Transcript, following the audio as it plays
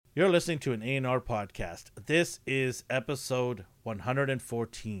You're listening to an A&R podcast. This is episode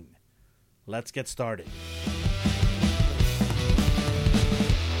 114. Let's get started.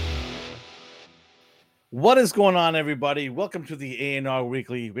 What is going on, everybody? Welcome to the A&R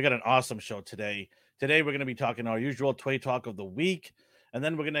Weekly. We got an awesome show today. Today, we're going to be talking our usual toy talk of the week, and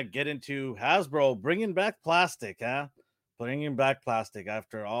then we're going to get into Hasbro bringing back plastic, Bringing back plastic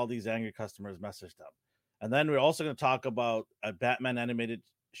after all these angry customers messaged them. And then we're also going to talk about a Batman animated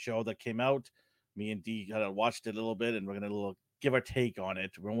show that came out. Me and Dee kind of watched it a little bit, and we're going to give our take on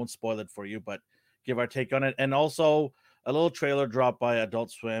it. We won't spoil it for you, but give our take on it. And also a little trailer dropped by Adult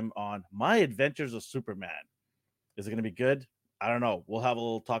Swim on My Adventures of Superman. Is it going to be good? I don't know. We'll have a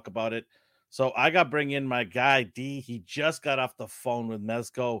little talk about it. So I got to bring in my guy, D. He just got off the phone with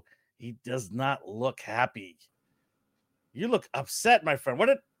Mezco. He does not look happy. You look upset, my friend. What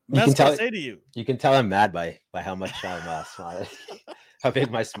did Mezco say to you? You can tell I'm mad by how much I'm smiling. How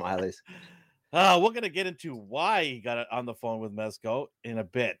big my smile is. We're going to get into why he got on the phone with Mezco in a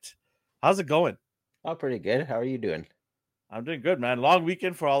bit. How's it going? Oh, pretty good. How are you doing? I'm doing good, man. Long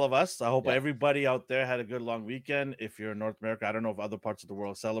weekend for all of us. I hope everybody out there had a good long weekend. If you're in North America, I don't know if other parts of the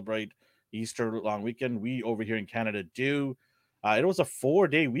world celebrate Easter long weekend. We over here in Canada do. It was a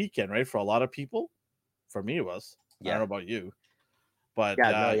 4-day weekend, right? For a lot of people. For me, it was. Yeah. I don't know about you. But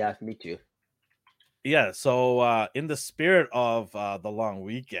me too. Yeah, so in the spirit of the long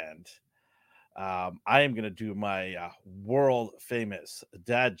weekend, I am gonna do my world famous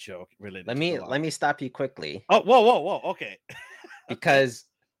dad joke related. Let me stop you quickly. Oh, whoa! Okay. Because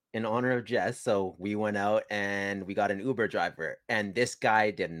in honor of Jess, so we went out and we got an Uber driver, and this guy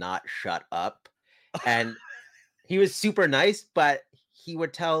did not shut up, and he was super nice, but he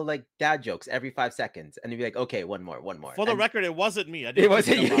would tell like dad jokes every 5 seconds, and he'd be like, "Okay, one more." For the record, it wasn't me. It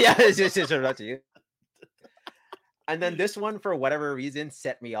wasn't you. Yeah, it's just not you. And then this one, for whatever reason,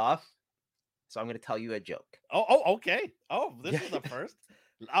 set me off. So I'm going to tell you a joke. Oh, okay. Oh, this is the first.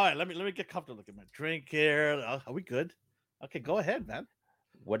 All right, let me get comfortable. Look at my drink here. Are we good? Okay, go ahead, man.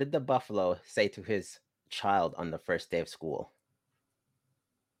 What did the buffalo say to his child on the first day of school?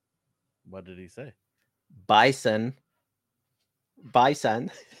 What did he say? Bison. Bison.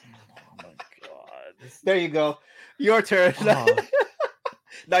 Oh my God. There you go. Your turn.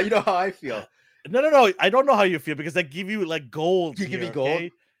 Now you know how I feel. No. I don't know how you feel because I give you like gold. You give me gold?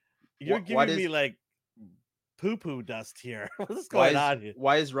 Okay? You're giving me like poo-poo dust here. What's going on here?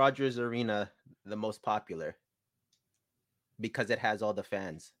 Why is Rogers Arena the most popular? Because it has all the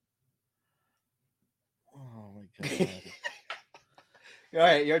fans. Oh my God. All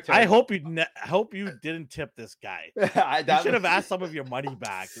right, your turn. I hope you didn't tip this guy. You should have asked some of your money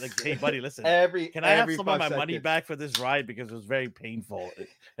back. Like, hey, buddy, listen. Can I have some of my money back for this ride because it was very painful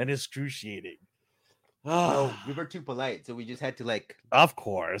and excruciating. No, we were too polite, so we just had to like, of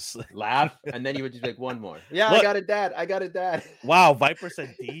course, laugh, and then you would just like one more. Yeah, look, I got a dad. Wow, Viper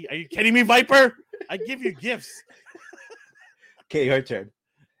said D. Are you kidding me, Viper? I give you gifts. Okay, your turn.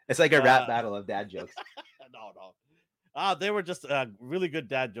 It's like a rap battle of dad jokes. No. They were just really good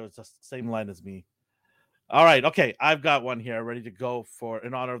dad jokes, just same line as me. All right, okay, I've got one here ready to go for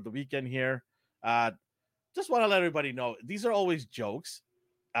in honor of the weekend here. Just want to let everybody know these are always jokes.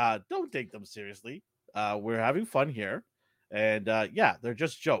 Don't take them seriously. We're having fun here, and they're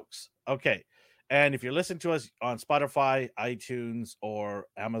just jokes. Okay, and if you're listening to us on Spotify, iTunes, or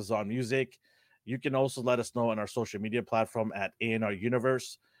Amazon Music, you can also let us know on our social media platform at A&R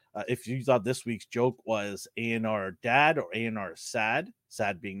Universe. If you thought this week's joke was A&R Dad or A&R Sad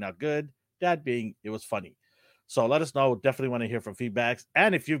being not good, Dad being it was funny. So let us know. Definitely want to hear from feedbacks,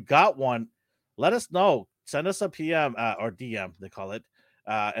 and if you've got one, let us know. Send us a PM or DM, they call it,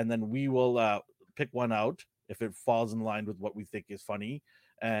 and then we will pick one out if it falls in line with what we think is funny,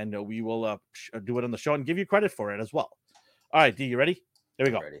 and we will do it on the show and give you credit for it as well. All right, D, you ready? Here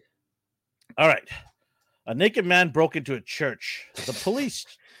we go. Ready. All right. A naked man broke into a church. The police.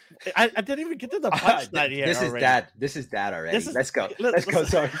 I didn't even get to the punchline here. This is dad. This is dad already. Let's go. Let's go.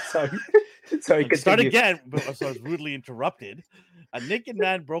 Sorry. Start again. So I was rudely interrupted. A naked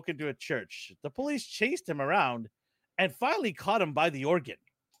man broke into a church. The police chased him around and finally caught him by the organ.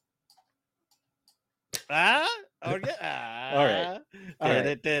 Organ. All right. I'll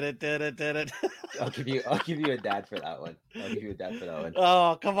give you a dad for that one.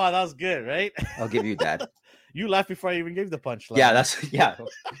 Oh, come on, that was good, right? I'll give you dad. You laughed before I even gave the punchline. Yeah.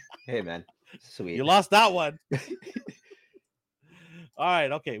 Hey, man, sweet. You lost that one. All right,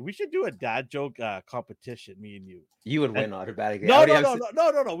 okay. We should do a dad joke competition, me and you. You would win automatically. No.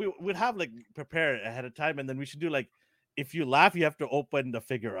 We would have like prepare ahead of time, and then we should do like if you laugh, you have to open the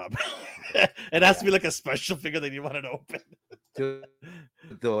figure up. It has to be like a special figure that you wanted to open.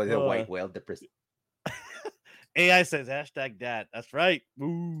 the Uh, white whale, AI says hashtag dad. That's right.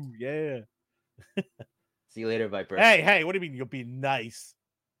 Ooh, yeah. See you later, Viper. Hey, what do you mean you'll be nice?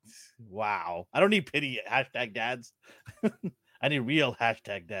 Wow. I don't need pity hashtag dads. I need real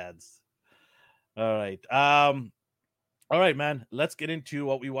hashtag dads. All right. All right, man. Let's get into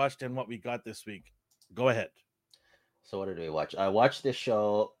what we watched and what we got this week. Go ahead. So what did we watch? I watched this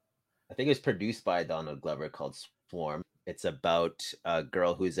show. I think it was produced by Donald Glover called Swarm. It's about a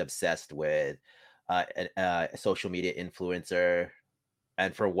girl who's obsessed with a social media influencer,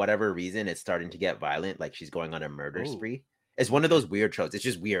 and for whatever reason, it's starting to get violent. Like she's going on a murder Oh, spree. It's one of okay. those weird shows. It's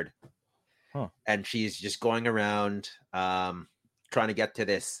just weird, Huh. and she's just going around trying to get to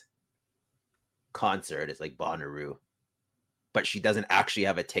this concert. It's like Bonnaroo, but she doesn't actually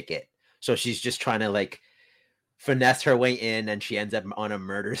have a ticket, so she's just trying to like finesse her way in, and she ends up on a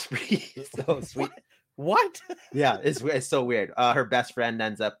murder spree. So sweet. What? Yeah, it's so weird. Her best friend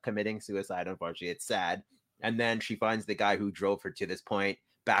ends up committing suicide. Unfortunately, it's sad. And then she finds the guy who drove her to this point,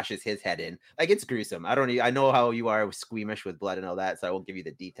 bashes his head in. Like it's gruesome. I know how you are squeamish with blood and all that, so I won't give you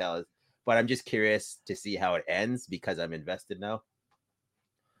the details. But I'm just curious to see how it ends because I'm invested now.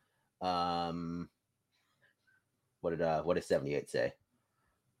 What did 78 say?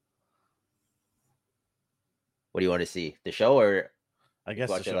 What do you want to see? The show or I guess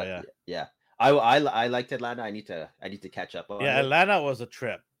the show, yeah. Yeah. I liked Atlanta. I need to catch up on Yeah, it. Atlanta was a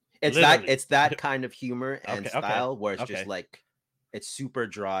trip. It's Literally. that kind of humor and Okay, style where it's okay. just like it's super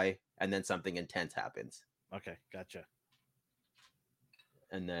dry and then something intense happens. Okay, gotcha.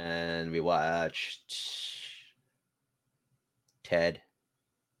 And then we watched Ted.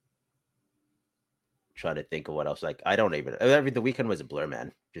 Trying to think of what else. Like I don't even. The weekend was a blur,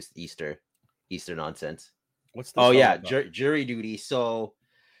 man. Just Easter nonsense. What's this? Oh yeah, jury duty. So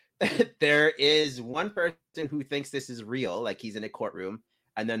there is one person who thinks this is real, like he's in a courtroom,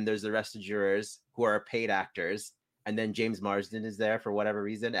 and then there's the rest of jurors who are paid actors, and then James Marsden is there for whatever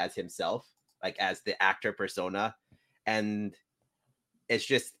reason as himself, like as the actor persona, and it's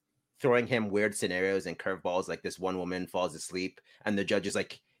just throwing him weird scenarios and curveballs. Like this one woman falls asleep, and the judge is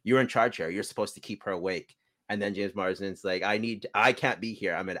like, "You're in charge here. You're supposed to keep her awake." And then James Marsden's like, I can't be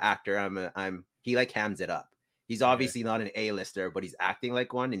here. I'm an actor. He like hams it up. He's obviously not an A-lister, but he's acting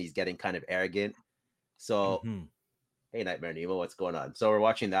like one, and he's getting kind of arrogant. So, Hey, Nightmare Nemo, what's going on? So we're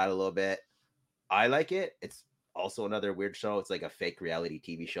watching that a little bit. I like it. It's also another weird show. It's like a fake reality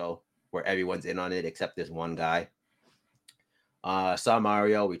TV show where everyone's in on it except this one guy. Saw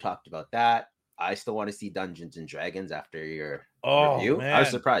Mario. We talked about that. I still want to see Dungeons and Dragons after your review. Man. I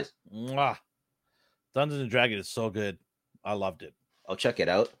was surprised. Mwah. Dungeons and Dragons is so good. I loved it. I'll check it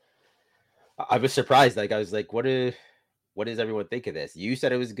out. I was surprised. Like I was like, what does everyone think of this? You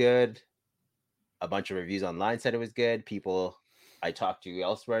said it was good. A bunch of reviews online said it was good. People I talked to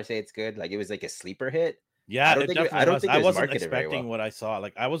elsewhere say it's good. Like it was like a sleeper hit. Yeah, I don't think I wasn't expecting what I saw.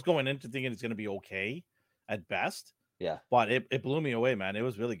 Like I was going into thinking it's going to be okay at best. Yeah, but it blew me away, man. It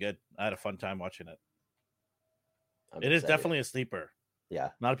was really good. I had a fun time watching it. It is definitely a sleeper. Yeah,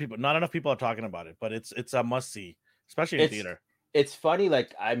 not enough people are talking about it, but it's a must see, especially in theater. It's funny,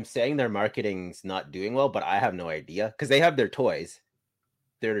 like I'm saying their marketing's not doing well, but I have no idea because they have their toys.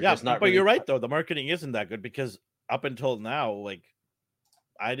 They're just not. But really... you're right though. The marketing isn't that good because up until now, like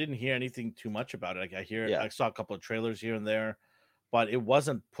I didn't hear anything too much about it. Like I saw a couple of trailers here and there, but it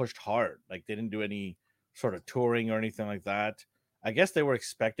wasn't pushed hard. Like they didn't do any sort of touring or anything like that. I guess they were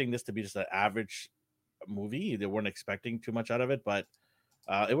expecting this to be just an average movie. They weren't expecting too much out of it, but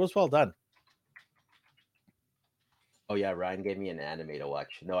it was well done. Oh yeah, Ryan gave me an anime to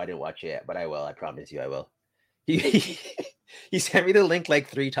watch. No, I didn't watch it yet, but I will. I promise you I will. He sent me the link like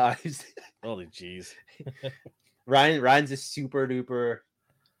 3 times. Holy jeez. Ryan's a super duper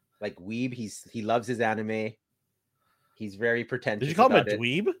like weeb. He loves his anime. He's very pretentious. Did you call him a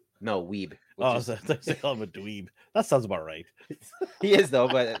dweeb? No, weeb. Oh, they call him a dweeb. That sounds about right. He is though,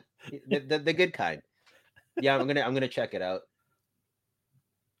 but the good kind. Yeah, I'm gonna check it out.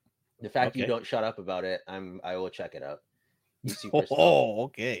 The fact you don't shut up about it, I will check it out.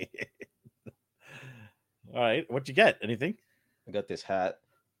 Okay. All right, what'd you get? Anything? I got this hat.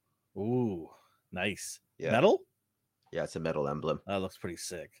 Ooh, nice. Yeah. Metal? Yeah, it's a metal emblem. That looks pretty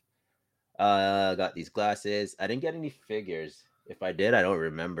sick. Got these glasses. I didn't get any figures. If I did, I don't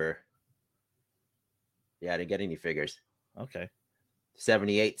remember. Yeah, I didn't get any figures. Okay.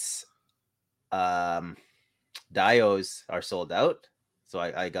 78's Dios are sold out. So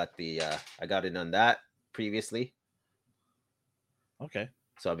I got I got in on that previously. Okay.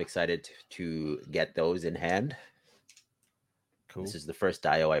 So I'm excited to get those in hand. Cool. This is the first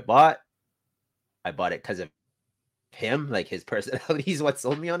Dio I bought. I bought it because of him, like his personality is what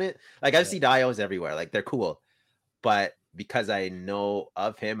sold me on it. Like I've Yeah. seen IOs everywhere, like they're cool, but because I know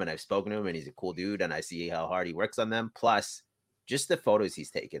of him and I've spoken to him and he's a cool dude and I see how hard he works on them, plus just the photos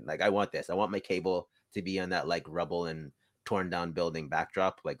he's taken. Like I want this. I want my cable to be on that like rubble and torn down building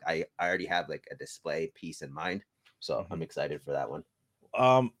backdrop. Like I already have like a display piece in mind. So I'm Mhm. excited for that one.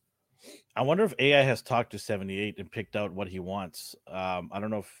 I wonder if AI has talked to 78 and picked out what he wants. I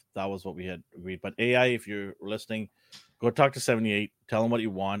don't know if that was what we had agreed, but AI, if you're listening, go talk to 78, tell him what you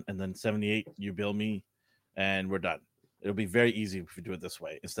want, and then 78, you bill me, and we're done. It'll be very easy if you do it this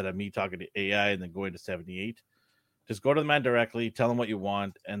way instead of me talking to AI and then going to 78. Just go to the man directly, tell him what you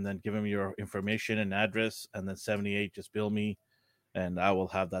want, and then give him your information and address, and then 78, just bill me, and I will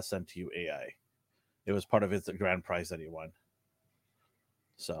have that sent to you AI. It was part of his grand prize that he won.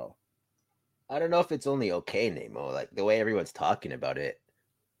 So I don't know if it's only okay, Nemo. Like the way everyone's talking about it,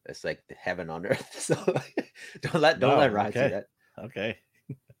 it's like heaven on earth. So don't let no, Ryan see okay, that. okay.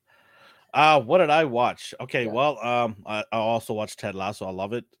 What did I watch? Okay, Yeah. well, I also watched Ted Lasso. I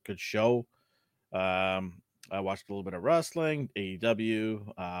love it. Good show. I watched a little bit of wrestling,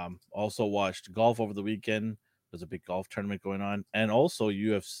 AEW. Also watched golf over the weekend. There's a big golf tournament going on, and also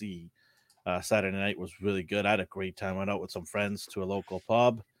UFC. Saturday night was really good. I had a great time. Went out with some friends to a local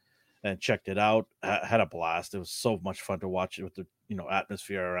pub and checked it out. I had a blast. It was so much fun to watch it with the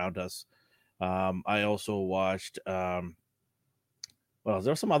atmosphere around us. I also watched. Well,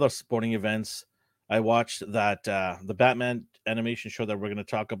 there were some other sporting events. I watched that the Batman animation show that we're going to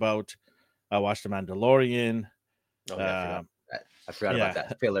talk about. I watched The Mandalorian. Oh yeah, I forgot Uh, about that. I forgot about yeah,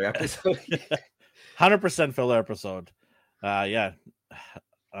 that filler episode. 100% filler episode. Yeah,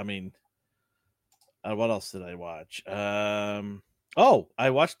 I mean, what else did I watch? Oh, I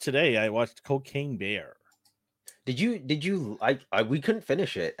watched today. I watched Cocaine Bear. Did you I we couldn't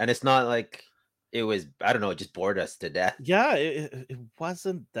finish it, and it's not like it was, I don't know, it just bored us to death. Yeah, it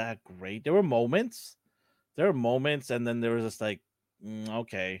wasn't that great. There were moments. There were moments, and then there was just like,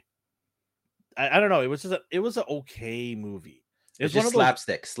 okay. I don't know. It was an okay movie. It It's was one just of those.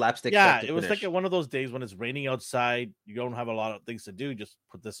 slapstick start Yeah, to it was like finish. one of those days when it's raining outside. You don't have a lot of things to do. Just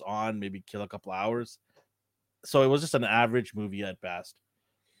put this on, maybe kill a couple hours. So it was just an average movie at best.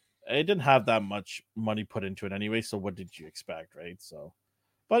 It didn't have that much money put into it anyway. So what did you expect, right? So,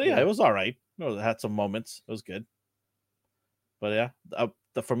 but yeah, Yeah. it was all right. No, it had some moments. It was good. But yeah,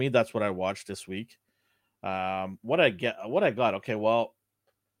 for me, that's what I watched this week. What I got. Okay, well,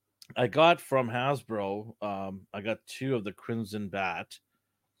 I got from Hasbro. I got two of the Crimson Bat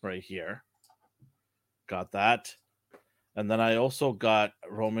right here. Got that, and then I also got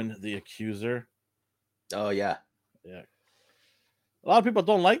Roman the Accuser. Oh yeah. Yeah, a lot of people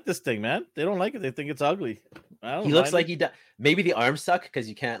don't like this thing, man. They don't like it. They think it's ugly. I He don't looks mind like it. he does. Maybe the arms suck because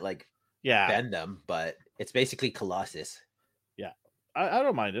you can't like Yeah, bend them, but it's basically Colossus. yeah. I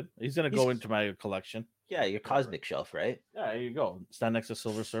don't mind it. He's gonna He's go into my collection. Yeah, your Whatever. cosmic shelf, right? Yeah, there you go. Stand next to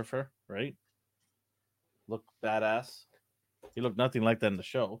Silver Surfer, right? Look badass. He looked nothing like that in the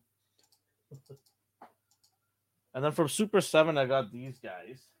show. And then from Super 7, I got these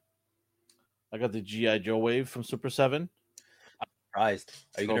guys. I got the G.I. Joe wave from Super 7. Surprised.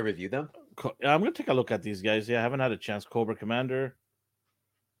 Are you gonna So review them? I'm going to take a look at these guys. Yeah, I haven't had a chance. Cobra Commander,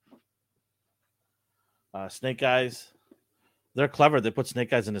 Snake Eyes. They're clever. They put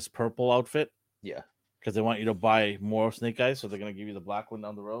Snake Eyes in his purple outfit Yeah. because they want you to buy more Snake Eyes. So they're going to give you the black one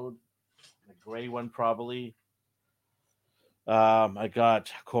down the road, the gray one probably. I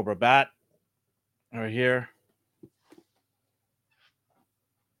got Cobra Bat right here.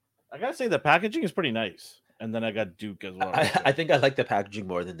 I gotta say the packaging is pretty nice. And then I got Duke as well. Right I think I like the packaging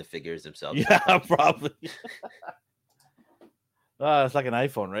more than the figures themselves. yeah, probably. It's like an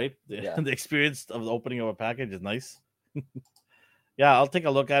iPhone, right? Yeah. The experience of the opening of a package is nice. Yeah, I'll take a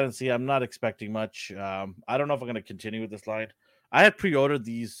look at it and see. I'm not expecting much. I don't know if I'm going to continue with this line. I had pre-ordered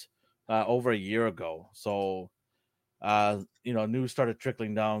these over a year ago, so news started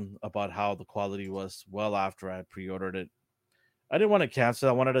trickling down about how the quality was well after I had pre-ordered it. I didn't want to cancel.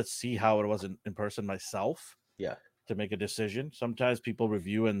 I wanted to see how it was in person myself Yeah. to make a decision. Sometimes people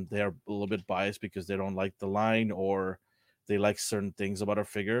review and they're a little bit biased because they don't like the line or they like certain things about our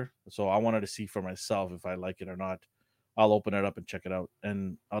figure. So I wanted to see for myself if I like it or not. I'll open it up and check it out,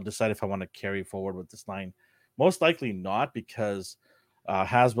 and I'll decide if I want to carry forward with this line. Most likely not, because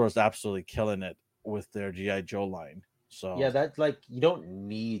Hasbro is absolutely killing it with their GI Joe line. Yeah, So that's like you don't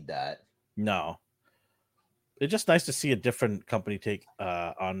need that. no, it's just nice to see a different company take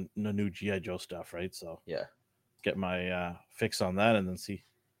on the new GI Joe stuff, right? So Yeah. get my fix on that and then see.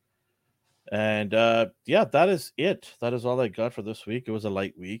 And that is it. That is all I got for this week. It was a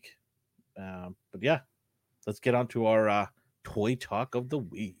light week, but yeah. let's get on to our toy talk of the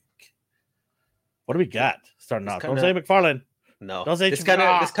week. What do we got starting This off? kinda- Don't say McFarlane. No, Don't say this kind of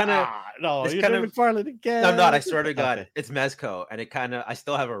no. this You're kind doing of- McFarlane again. No, I'm not. I swear to God, Okay. it's Mezco, and I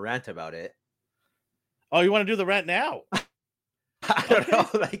still have a rant about it. Oh, you want to do the rant now? I don't know,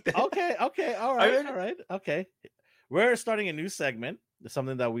 like that. Okay, all right. Okay, we're starting a new segment. It's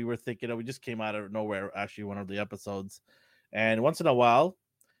something that we were thinking of. We just came out of nowhere. Actually, one of the episodes, and once in a while,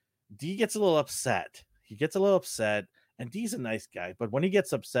 D gets a little upset. He gets a little upset, and D's a nice guy, but when he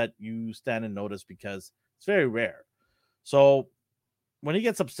gets upset, you stand and notice because it's very rare. So when he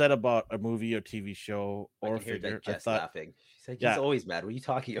gets upset about a movie or TV show or I can hear figure, like Jess I thought, laughing. She's like, Yeah. he's always mad. What are you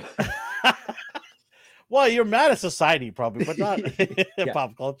talking about? well, you're mad at society probably, but not Yeah.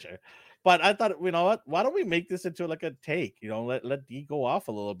 pop culture. But I thought, you know what? Why don't we make this into like a take? You know, let D go off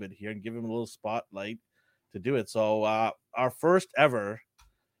a little bit here and give him a little spotlight to do it. So our first ever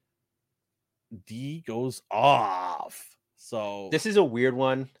D goes off. So This is a weird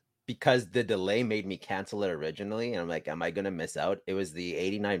one because the delay made me cancel it originally, and I'm like, am I gonna miss out? It was the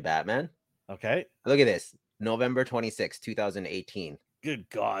 '89 Batman. okay. Look at this, November 26, 2018. Good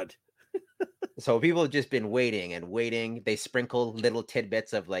God. So people have just been waiting and waiting. They sprinkle little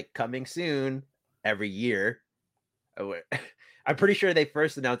tidbits of like coming soon every year. I'm pretty sure they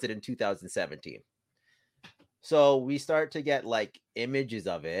first announced it in 2017. So we start to get like images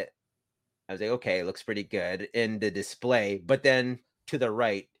of it. I was like, okay, it looks pretty good in the display, but then to the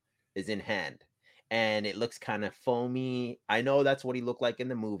right is in hand, and it looks kind of foamy. I know that's what he looked like in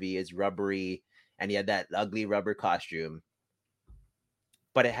the movie, is rubbery, and he had that ugly rubber costume,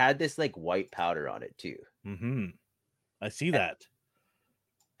 but it had this like white powder on it too. Mm-hmm. I see that.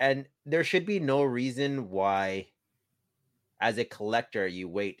 And there should be no reason why, as a collector, you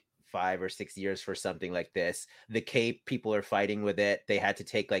wait 5 or 6 years for something like this. The cape, people are fighting with it. They had to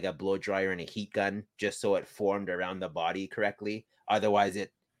take like a blow dryer and a heat gun just so it formed around the body correctly. Otherwise,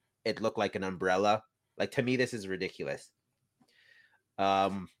 it looked like an umbrella. Like, to me, this is ridiculous.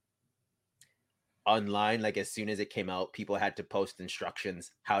 Online, like as soon as it came out, people had to post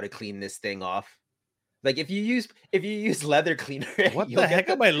instructions how to clean this thing off. Like if you use leather cleaner, What the heck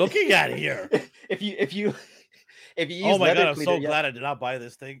am I looking at here? If you use Oh my leather God, I'm cleaner, so glad I did not buy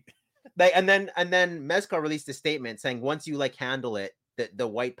this thing. like, and then Mezco released a statement saying once you like handle it, the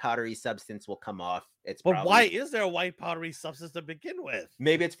white powdery substance will come off. It's But probably, why is there a white powdery substance to begin with?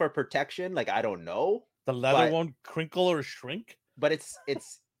 maybe it's for protection. Like, I don't know. The leather But- won't crinkle or shrink. But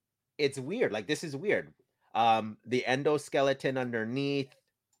it's weird. Like, this is weird. The endoskeleton underneath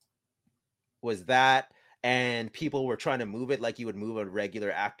was that, and people were trying to move it like you would move a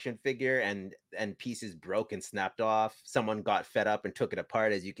regular action figure, and pieces broke and snapped off. Someone got fed up and took it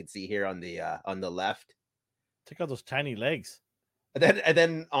apart, as you can see here on the left. Check out those tiny legs. And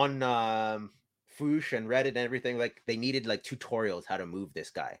then on Foosh and Reddit and everything, like they needed like tutorials how to move this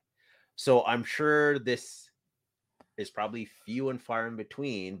guy. So I'm sure this is probably few and far in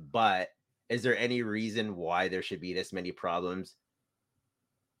between, but is there any reason why there should be this many problems?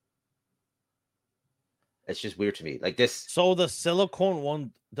 It's just weird to me. Like this. So the silicone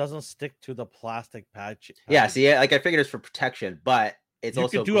one doesn't stick to the plastic patch. Yeah, see, like I figured it's for protection, but it's you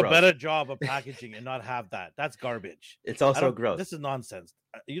also could do gross. a better job of packaging and not have that. That's garbage. It's also gross. This is nonsense.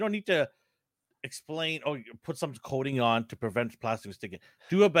 You don't need to explain or put some coating on to prevent plastic from sticking.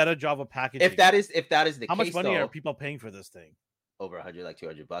 Do a better job of packaging. If that is the how case, much money though, are people paying for this thing? over 100, like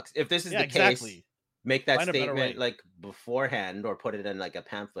 $200. If this is the exactly. case, make that Find a better statement way. like beforehand, or put it in like a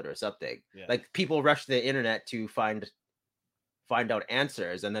pamphlet or something. Yeah. Like people rushed the internet to find out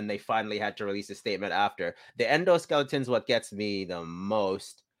answers, and then they finally had to release a statement after. The endoskeleton's what gets me the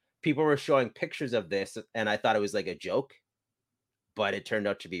most. People were showing pictures of this, and I thought it was like a joke, but it turned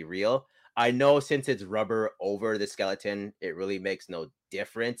out to be real. I know since it's rubber over the skeleton, it really makes no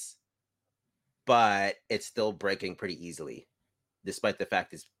difference, but it's still breaking pretty easily, despite the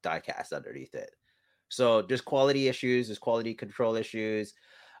fact it's die cast underneath it. So there's quality issues, there's quality control issues.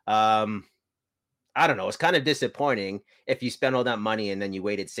 I don't know. It's kind of disappointing if you spent all that money and then you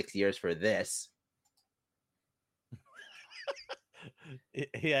waited 6 years for this.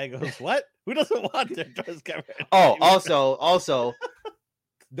 Yeah, he goes, what? Who doesn't want their Darth camera? Oh, also,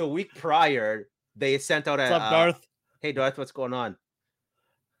 the week prior, they sent out What's up, Darth? Hey, Darth, what's going on?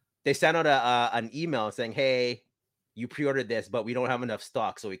 They sent out an email saying, hey, you pre-ordered this, but we don't have enough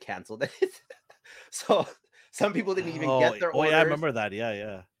stock, so we canceled it. So some people didn't even get their orders. Yeah, I remember that.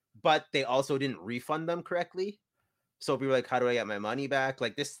 Yeah. But they also didn't refund them correctly. So people were like, how do I get my money back?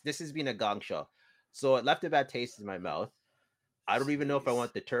 Like this has been a gong show. So it left a bad taste in my mouth. I don't even know if I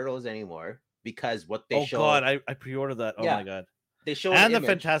want the turtles anymore, because what they showed. Oh God, I pre-ordered that. Oh Yeah. my God. They show and the image.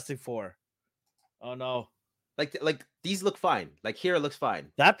 Fantastic Four. Oh no. Like these look fine. Like here it looks fine.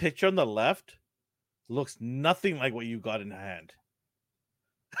 That picture on the left looks nothing like what you got in hand.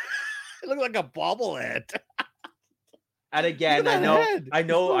 It looks like a bobblehead. And Look again, at I that know, head. I It's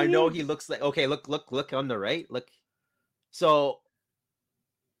know, so I know huge. he looks like okay, look on the right. Look. So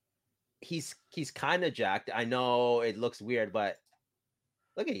he's kind of jacked. I know it looks weird, but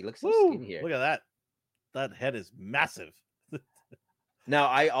look at he looks so Woo! skinny here. Look at that. That head is massive. Now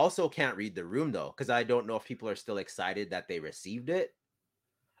I also can't read the room though, because I don't know if people are still excited that they received it.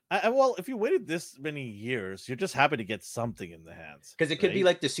 Well, if you waited this many years, you're just happy to get something in the hands, Because it could be right?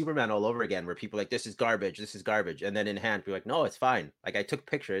 like the Superman all over again, where people are like, this is garbage, and then in hand, be like, no, it's fine. Like I took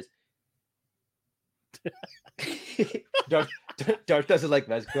pictures. Dark, Dark doesn't like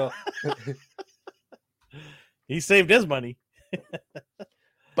Mezco. He saved his money.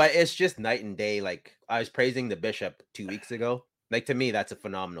 But it's just night and day. Like I was praising the Bishop 2 weeks ago. Like to me, that's a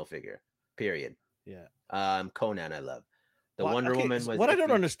phenomenal figure. Period. Yeah. Conan, I love. The Well, Wonder okay. Woman was What I don't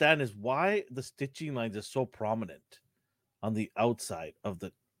iffy. understand is why the stitching lines are so prominent on the outside of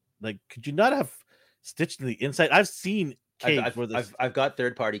the. Like, could you not have stitched in the inside? I've seen capes where this. I've got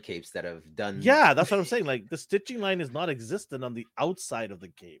third party capes that have done. Yeah, that's what I'm saying. Like the stitching line is not existent on the outside of the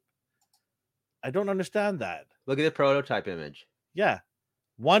cape. I don't understand that. Look at the prototype image. Yeah,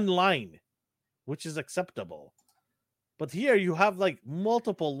 one line, which is acceptable. But here you have like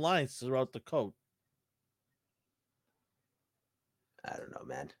multiple lines throughout the coat. I don't know,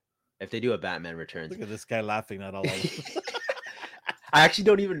 man. If they do a Batman Returns, Look at this guy laughing at all of it. I actually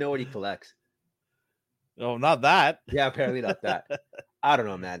don't even know what he collects. Oh, not that. Yeah, apparently not that. I don't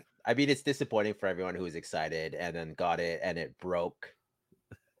know, man. I mean, it's disappointing for everyone who was excited and then got it and it broke,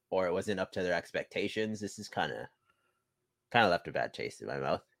 or it wasn't up to their expectations. This is kind of left a bad taste in my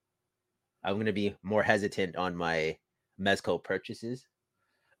mouth. I'm gonna be more hesitant on my Mezco purchases.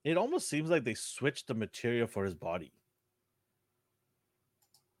 It almost seems like they switched the material for his body.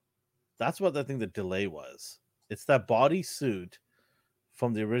 That's what I think the delay was. It's that body suit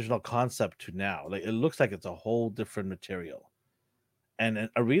from the original concept to now. Like it looks like it's a whole different material. And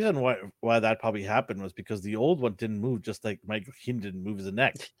a reason why that probably happened was because the old one didn't move, just like Michael Keaton didn't move his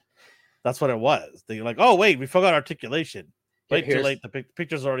neck. That's what it was. They're like, oh wait, we forgot articulation. Wait, too late. The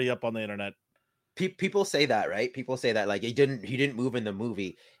picture's already up on the internet. People say that, right? People say that like he didn't move in the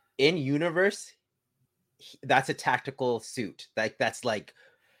movie. In universe, that's a tactical suit. Like that's like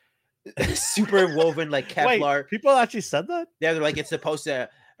super woven like Kevlar. Wait, people actually said that? Yeah, they're like it's supposed to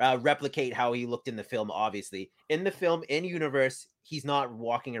replicate how he looked in the film. Obviously, in the film, in universe, he's not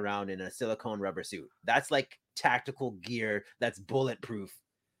walking around in a silicone rubber suit. That's like tactical gear. That's bulletproof.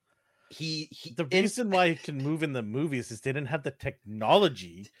 The reason why he can move in the movies is they didn't have the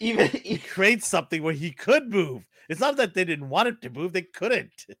technology to create something where he could move. It's not that they didn't want him to move; they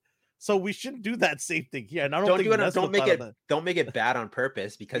couldn't. So we shouldn't do that same thing here. And I don't think don't make it bad on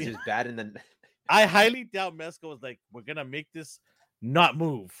purpose because it's bad in the. I highly doubt Mezco was like, we're gonna make this not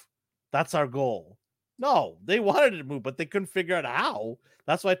move. That's our goal. No, they wanted it to move, but they couldn't figure out how.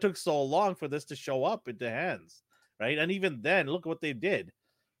 That's why it took so long for this to show up into hands, right? And even then, look what they did.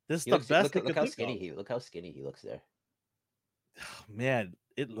 This is the best. Look how skinny he looks there. Oh, man,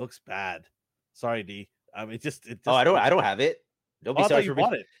 it looks bad. Sorry, D. I mean, I don't have it. Don't be sorry for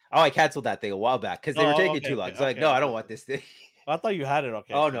me. Oh, I canceled that thing a while back because they were taking too long. So like, no, I don't want this thing. I thought you had it.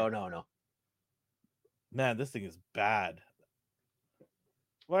 Okay. Oh no. Man, this thing is bad.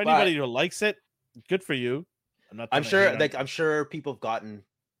 Well, anybody who likes it, good for you. I'm sure people have gotten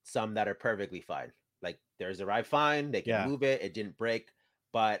some that are perfectly fine. Like theirs arrived fine. They can move it. It didn't break.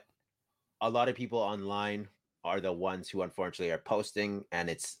 But a lot of people online are the ones who unfortunately are posting and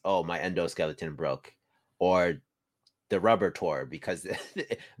it's, oh, my endoskeleton broke or the rubber tore because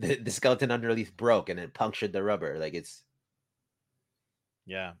the skeleton underneath broke and it punctured the rubber. Like it's.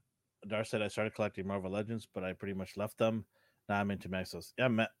 Yeah. Dar said I started collecting Marvel Legends, but I pretty much left them. Now I'm into Maxos. Yeah,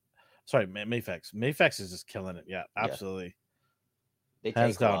 Mayfax. Mayfax is just killing it. Yeah, absolutely. They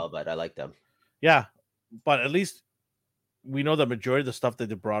take a while, but I like them. Yeah, but at least we know the majority of the stuff that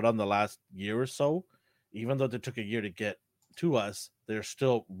they brought on the last year or so, even though they took a year to get to us, they're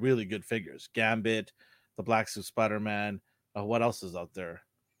still really good figures. Gambit, the Black Suit Spider-Man. What else is out there?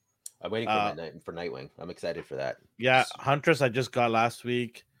 I'm waiting for Nightwing. I'm excited for that. Yeah, Huntress I just got last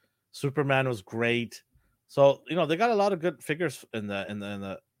week. Superman was great. So they got a lot of good figures in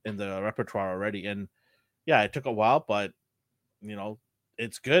the repertoire already. And yeah, it took a while, but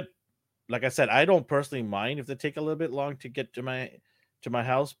it's good. Like I said, I don't personally mind if they take a little bit long to get to my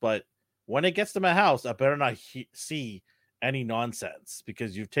house, but when it gets to my house, I better not see any nonsense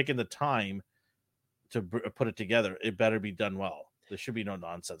because you've taken the time to put it together. It better be done well. There should be no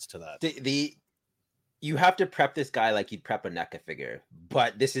nonsense to that. You have to prep this guy like you'd prep a NECA figure,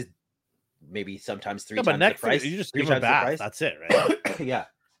 but this is maybe sometimes Yeah, but times the neck figure, price. you just Three give him a times the bath. price. That's it, right? Yeah.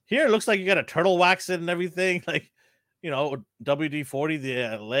 Here it looks like you got a turtle wax it and everything. Like, WD-40,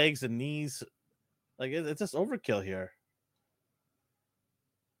 the legs and knees. Like, it's just overkill here.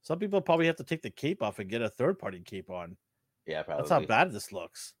 Some people probably have to take the cape off and get a third-party cape on. Yeah, That's how probably. bad this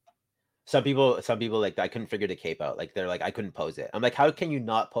looks. Some people like I couldn't figure the cape out. Like they're like, I couldn't pose it. I'm like, how can you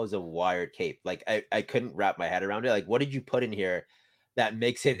not pose a wired cape? Like I couldn't wrap my head around it. Like, what did you put in here that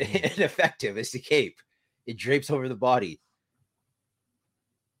makes it ineffective as the cape? It drapes over the body.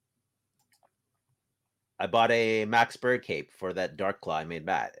 I bought a Max Bird cape for that Dark Claw I made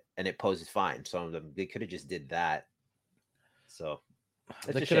matte, and it poses fine. Some of them, they could have just did that. So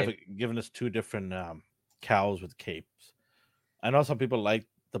They could have given us two different cows with capes. I know some people like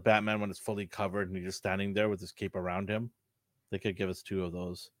the Batman when it's fully covered and he's just standing there with his cape around him. They could give us two of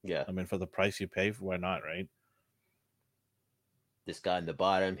those. Yeah. I mean, for the price you pay, why not, right? This guy in the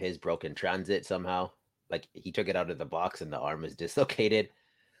bottom, his broken transit somehow. Like he took it out of the box and the arm is dislocated.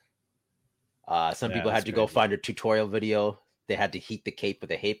 Some people had to go find a tutorial video. They had to heat the cape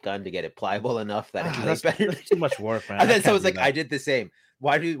with a HAPE gun to get it pliable enough that it laid better. That's too much work, man. And then so it's like, I did the same.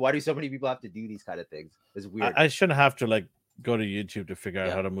 Why do so many people have to do these kind of things? It's weird. I shouldn't have to like go to YouTube to figure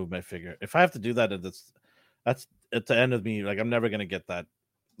out how to move my figure. If I have to do that, that's at the end of me. Like I'm never gonna get that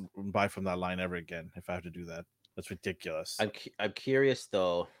buy from that line ever again. If I have to do that, that's ridiculous. I'm curious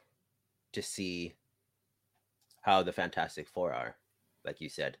though to see how the Fantastic Four are, like you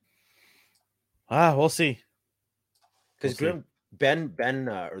said. We'll see. Because Ben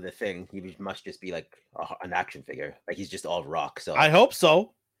or the Thing, he must just be like an action figure. Like he's just all rock. So I hope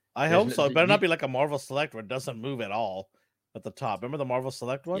so. It better not be like a Marvel Select where it doesn't move at all at the top. Remember the Marvel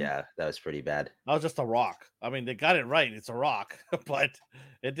Select one? Yeah, that was pretty bad. That was just a rock. I mean, they got it right. It's a rock, but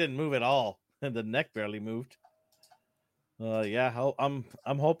it didn't move at all, and the neck barely moved. Yeah, I'm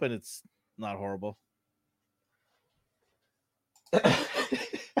hoping it's not horrible.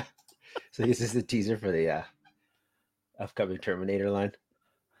 So this is the teaser for the upcoming Terminator line.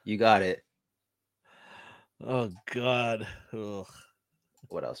 You got it. Oh God. Ugh.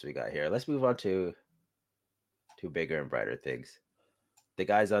 What else we got here? Let's move on to bigger and brighter things. The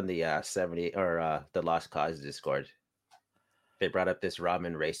guys on the 70 or the Lost Cause Discord, they brought up this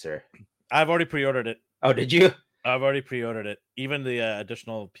ramen racer. I've already pre-ordered it. Oh, did you? I've already pre-ordered it. Even the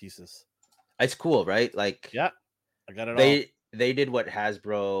additional pieces. It's cool, right? Like, yeah, I got it all. They did what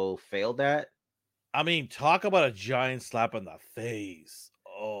Hasbro failed at. I mean, talk about a giant slap in the face.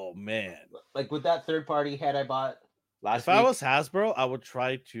 Oh man! Like with that third-party head I bought last week. If I was Hasbro, I would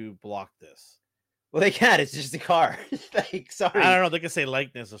try to block this. Well, they can't. It's just a car. Like, sorry. I don't know. They could say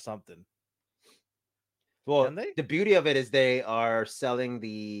likeness or something. Well, the beauty of it is they are selling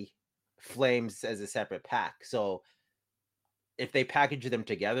the flames as a separate pack. So if they package them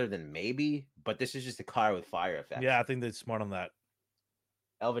together, then maybe. But this is just a car with fire effects. Yeah, I think they're smart on that.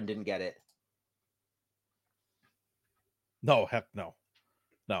 Elvin didn't get it. No, heck no.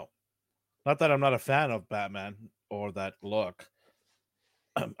 No. Not that I'm not a fan of Batman or that look.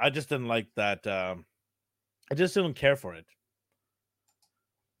 I just didn't like that. I just didn't care for it.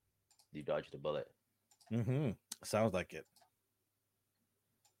 You dodged a bullet. Sounds like it.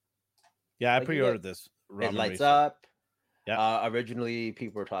 Yeah, I pre-ordered this. It lights up. Yeah. Originally,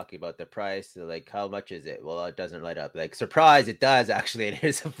 people were talking about the price. They're like, how much is it? Well, it doesn't light up. Like, surprise, it does actually. And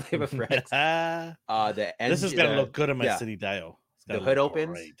here's a Flame of Friends. This is gonna look good in my city dial. The hood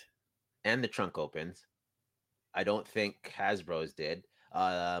opens and the trunk opens. I don't think Hasbro's did.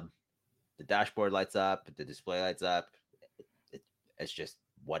 The dashboard lights up. The display lights up. It's just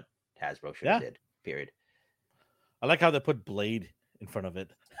what Hasbro should have did. Period. I like how they put Blade in front of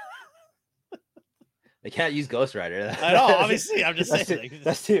it. They can't use Ghost Rider. I know, obviously. I'm just saying.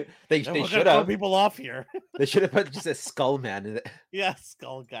 That's too. They should have people off here. They should have put just a Skull Man in it. Yeah,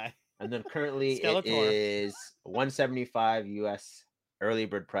 Skull Guy. And then currently it is $175 US early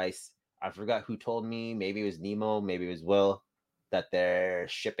bird price. I forgot who told me. Maybe it was Nemo. Maybe it was Will. That their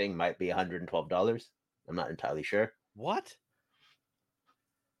shipping might be $112. I'm not entirely sure. What?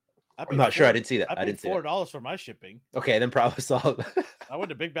 I'm not sure. I didn't see that. I didn't see $4 for my shipping. Okay, then problem solved. I went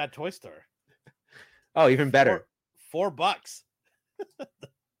to Big Bad Toy Store. Oh, even better. $4.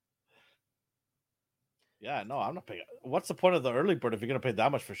 Yeah, no, I'm not paying. What's the point of the early bird if you're gonna pay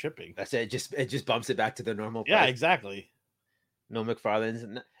that much for shipping? That's it. It just bumps it back to the normal price. Yeah, exactly. No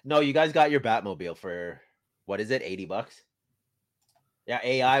McFarlane's. No, you guys got your Batmobile for what is it? $80. Yeah,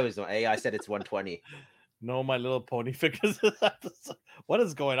 AI said it's 120. No, My Little Pony figures. What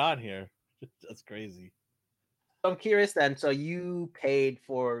is going on here? That's crazy. I'm curious then. So you paid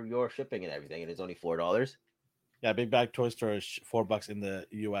for your shipping and everything, and it's only $4. Yeah, Big Bag Toy Store is $4 in the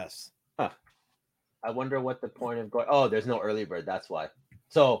US. Huh. I wonder what the point of going. Oh, there's no early bird. That's why.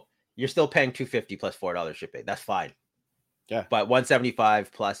 So you're still paying $250 plus $4 shipping. That's fine. Yeah. But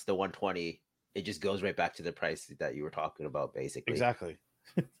 175 plus the 120, it just goes right back to the price that you were talking about, basically. Exactly.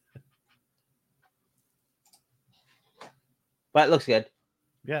 But it looks good.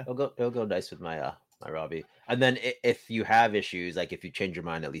 Yeah. It'll go nice with my my Robbie. And then if you have issues, like if you change your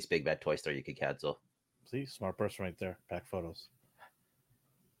mind, at least Big Bad Toy Store you could cancel. See, smart person right there. Pack photos.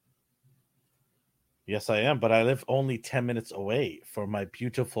 Yes, I am, but I live only 10 minutes away from my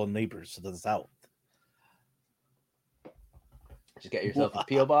beautiful neighbors to the south. Just get yourself a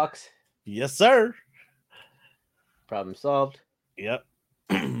PO box. Yes, sir. Problem solved. Yep.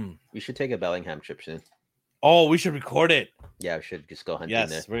 We should take a Bellingham trip soon. Oh, we should record it. Yeah, we should just go hunting Yes,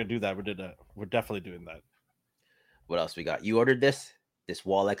 there. we're gonna do that. We're definitely doing that. What else we got? You ordered this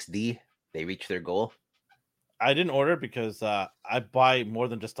Wall XD. They reached their goal. I didn't order because I buy more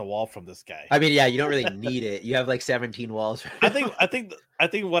than just a wall from this guy. I mean, yeah, you don't really need it. You have like 17 walls. I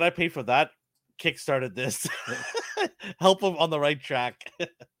think what I paid for that kickstarted this. Help him on the right track.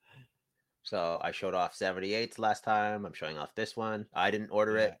 So I showed off 78s last time. I'm showing off this one. I didn't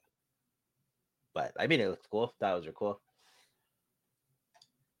order it, but I mean, it looks cool. Those are cool.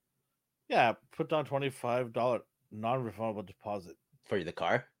 Yeah, put down $25 non-refundable deposit For the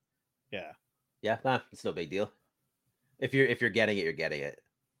car. Yeah. Yeah, nah, it's no big deal. If you're getting it, you're getting it.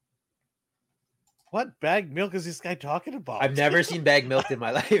 What bag milk is this guy talking about? I've never seen bag milk in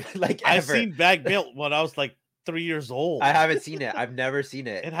my life, like ever. I've seen bag milk when I was like 3 years old. I haven't seen it. I've never seen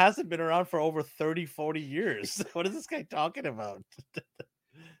it. It hasn't been around for over 30, 40 years. What is this guy talking about?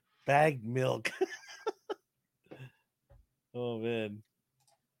 Bag milk. Oh, man.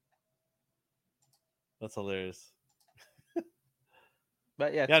 That's hilarious.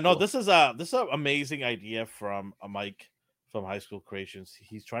 But yeah, no, cool. this is an amazing idea from Mike from High School Creations.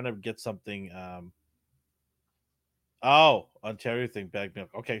 He's trying to get something. Ontario thing, bag milk.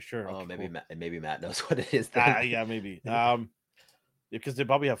 Okay, sure. Oh, okay, maybe Matt knows what it is. Yeah, maybe. Because they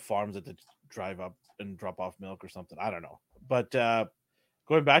probably have farms that they drive up and drop off milk or something. I don't know. But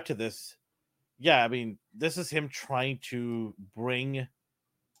going back to this, yeah, I mean, this is him trying to bring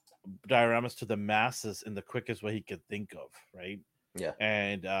dioramas to the masses in the quickest way he could think of, right? Yeah.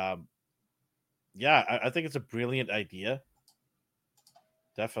 And yeah, I think it's a brilliant idea.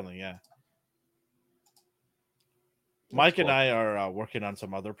 Definitely, yeah. Mike and I are working on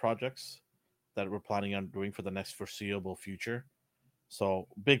some other projects that we're planning on doing for the next foreseeable future. So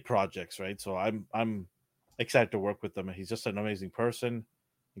big projects, right? So I'm excited to work with him. He's just an amazing person,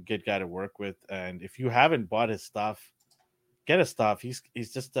 a good guy to work with. And if you haven't bought his stuff, get his stuff. He's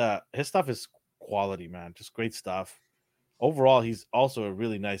just his stuff is quality, man. Just great stuff. Overall, he's also a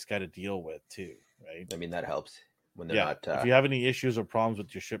really nice guy to deal with too, right? I mean, that helps when they're not. If you have any issues or problems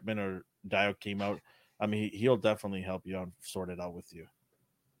with your shipment or dio came out, I mean, he'll definitely help you out and sort it out with you.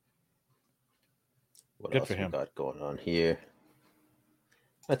 What else for him? We got going on here?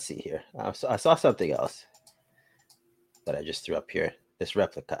 Let's see here. I saw something else that I just threw up here. This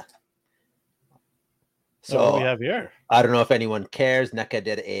replica. So what do we have here? I don't know if anyone cares. NECA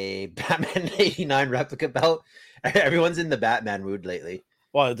did a Batman 89 replica belt. Everyone's in the Batman mood lately.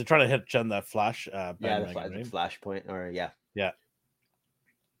 Well, they're trying to hit Jen that Flash. The Flashpoint, or yeah.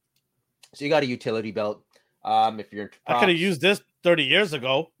 So you got a utility belt. If you're into props, I could have used this 30 years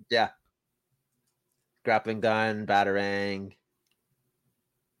ago. Yeah. Grappling gun, batarang,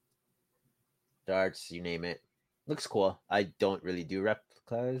 darts, you name it. Looks cool. I don't really do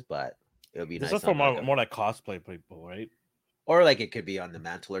replicas, but it'll be nice. This is for more like cosplay people, right? Or like it could be on the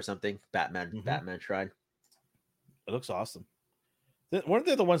mantle or something. Batman shrine. It looks awesome. Weren't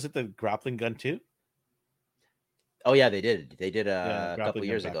they the ones with the grappling gun too? Oh yeah, they did. They did a couple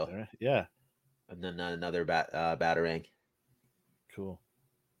years ago. There. Yeah. And then another batarang. Cool.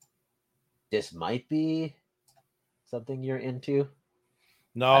 This might be something you're into.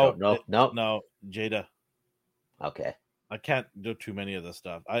 No, no, Jada. Okay. I can't do too many of this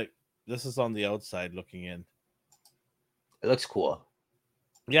stuff. This is on the outside looking in. It looks cool.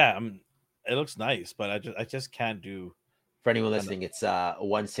 Yeah, it looks nice, but I just can't do. For anyone listening, it's a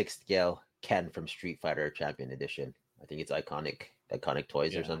 1/6 scale Ken from Street Fighter Champion Edition. I think it's iconic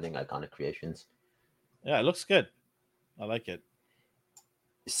toys or something, iconic creations. Yeah, it looks good. I like it.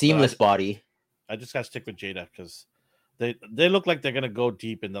 Seamless body. I just gotta stick with Jada because they look like they're gonna go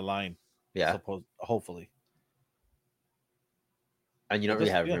deep in the line. Yeah. Hopefully. And you don't really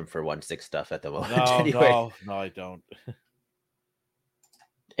have room for 1/6 stuff at the moment. No, anyway. No, I don't.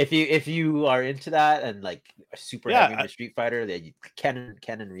 if you are into that and like super heavy Yeah, into Street Fighter, then Ken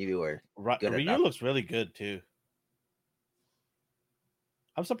and Ryu are good Ryu enough. looks really good too.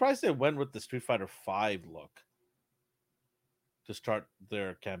 I'm surprised they went with the Street Fighter 5 look to start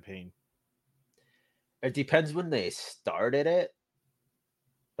their campaign. It depends when they started it.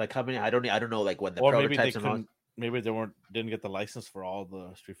 Like how many? I don't know. Like when the Or maybe they prototypes and all. couldn't. Maybe they didn't get the license for all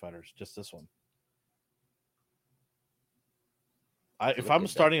the Street Fighters. Just this one. They If look I'm good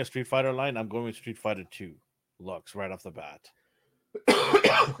though. starting a Street Fighter line, I'm going with Street Fighter 2 looks right off the bat.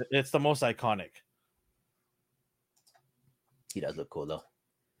 It's the most iconic. He does look cool though,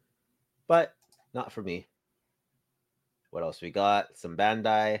 but not for me. What else we got? Some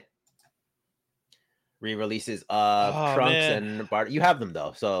Bandai re-releases of Oh Trunks man, and Bart. You have them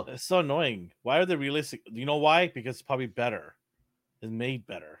though, so it's so annoying. Why are they releasing? You know why? Because it's probably better. It's made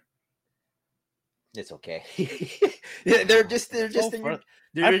better. it's okay. they're just I you're just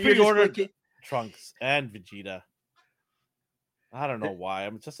pre-ordered like, Trunks and Vegeta. I don't know why.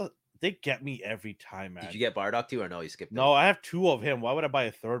 I'm just they get me every time, man. Did you get Bardock too, or no? You skipped. No, I have 2 of him. Why would I buy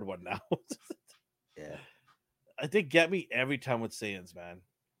a third one now? Yeah. They get me every time with Saiyans, man.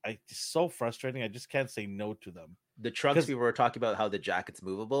 It's so frustrating. I just can't say no to them. The Trunks we were talking about how the jacket's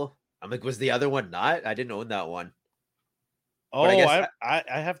movable. I'm like, was the other one not? I didn't own that one. Oh, I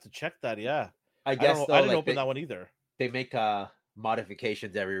have to check that. Yeah, I guess I didn't open that one either. They make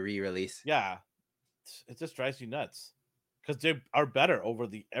modifications every re-release. Yeah, it just drives you nuts because they are better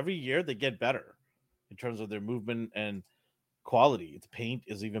every year. They get better in terms of their movement and quality. The paint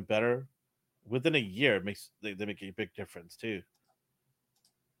is even better. Within a year, they make a big difference too.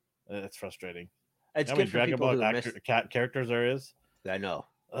 It's frustrating. It's How many good for Dragon people Ball who characters there is? I know.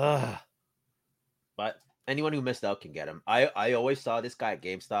 Ugh. But anyone who missed out can get him. I always saw this guy at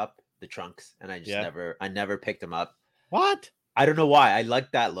GameStop, the Trunks, and I just never picked him up. What? I don't know why. I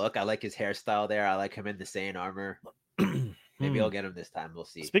like that look. I like his hairstyle there. I like him in the Saiyan armor. Maybe I'll get him this time. We'll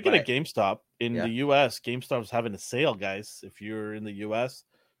see. Speaking of GameStop, in the US, GameStop's having a sale, guys. If you're in the US,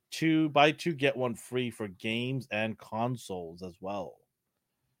 buy 2 get 1 free for games and consoles as well.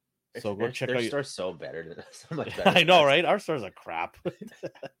 So go check out their store's so better than so much better. I know, right? Our stores are crap.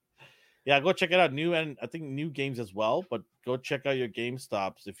 Yeah, go check it out. I think new games as well, but go check out your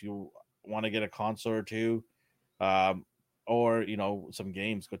GameStops if you want to get a console or 2, or some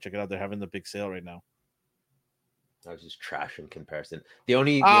games. Go check it out. They're having the big sale right now. I was just trash in comparison. The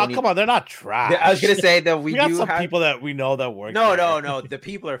only come on, they're not trash. I was gonna say that we got some people that we know that work. No. The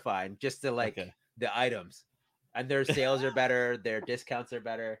people are fine. Just the Okay. the items, and their sales are better. Their discounts are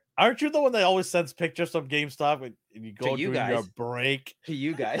better. Aren't you the one that always sends pictures from GameStop and you go during your break? To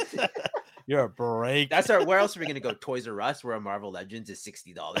you guys, you're a break. That's where else are we gonna go? Toys R Us, where a Marvel Legends is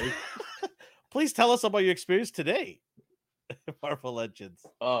 $60. Please tell us about your experience today. Marvel Legends.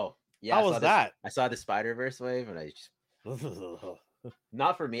 Oh. Yeah, how was that? I saw the Spider-Verse wave, and I just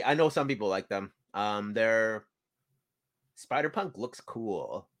not for me. I know some people like them. Their Spider-Punk looks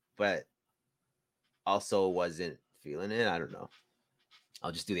cool, but also wasn't feeling it. I don't know.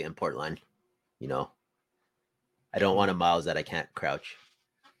 I'll just do the import line. I don't want a Miles that I can't crouch.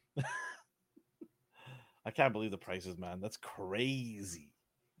 I can't believe the prices, man. That's crazy.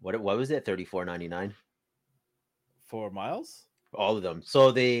 What was it? $34.99 for Miles? All of them.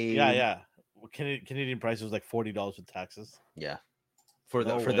 So they yeah. Canadian price was like $40 with taxes. Yeah, for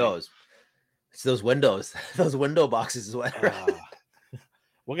those. It's those windows, those window boxes as well.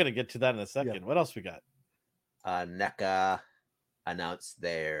 We're gonna get to that in a second. Yeah. What else we got? NECA announced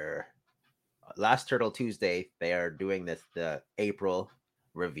their last Turtle Tuesday. They are doing the April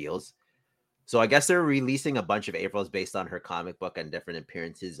reveals. So I guess they're releasing a bunch of Aprils based on her comic book and different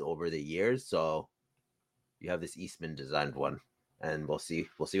appearances over the years. So you have this Eastman designed one. And we'll see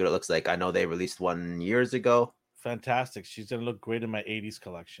what it looks like. I know they released one years ago. Fantastic. She's gonna look great in my 80s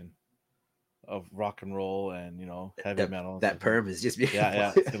collection of rock and roll and heavy metal. That perm is just beautiful.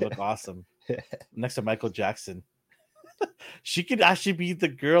 Yeah, it's gonna look awesome. Next to Michael Jackson. She could actually be the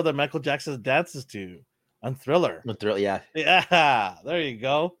girl that Michael Jackson dances to on Thriller. Yeah. Yeah, there you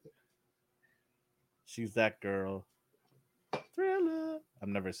go. She's that girl. Thriller.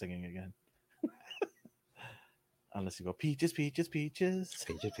 I'm never singing again. Unless you go peaches.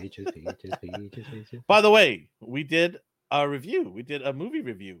 By the way, we did a review. We did a movie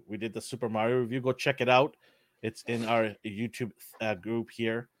review. We did the Super Mario review. Go check it out. It's in our YouTube group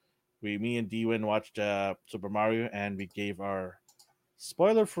here. Me and Dee watched Super Mario, and we gave our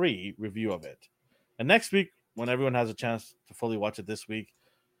spoiler-free review of it. And next week, when everyone has a chance to fully watch it this week,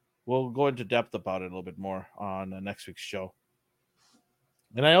 we'll go into depth about it a little bit more on next week's show.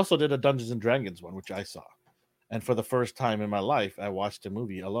 And I also did a Dungeons and Dragons one, which I saw. and for the first time in my life, I watched a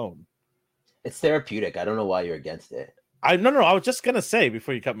movie alone. It's therapeutic. I don't know why you're against it. No. I was just gonna say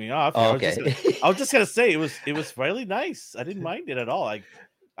before you cut me off. Oh, I okay. was just gonna say it was really nice. I didn't mind it at all.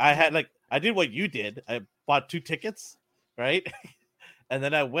 I did what you did. I bought 2 tickets, right? And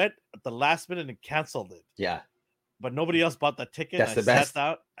then I went at the last minute and canceled it. Yeah, But nobody else bought the ticket. that's the best.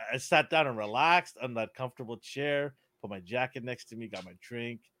 I sat down and relaxed on that comfortable chair, put my jacket next to me, got my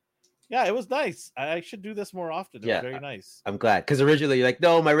drink. Yeah, it was nice. I should do this more often. It was Yeah, very nice. I'm glad because originally you're like,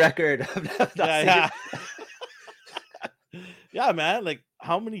 no, my record. I'm not Yeah. Yeah, man. Like,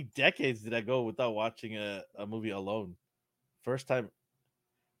 how many decades did I go without watching a movie alone? First time.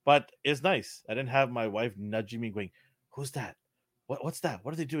 But it's nice. I didn't have my wife nudging me going, who's that? What's that?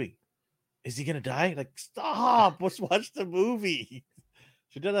 What are they doing? Is he gonna die? Like, stop. Let's watch the movie.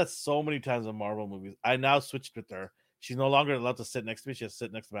 She did that so many times in Marvel movies. I now switched with her. She's no longer allowed to sit next to me. She has to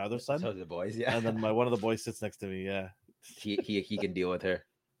sit next to my other son. So the boys, yeah. And then one of the boys sits next to me. Yeah. He can deal with her.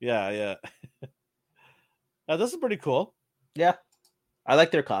 Yeah. Now, this is pretty cool. Yeah, I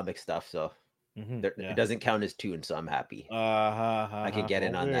like their comic stuff, so Yeah. it doesn't count as tunes, so I'm happy. I can get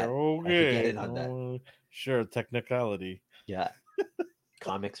in on that. Okay. I can get in on that. Sure, technicality. Yeah,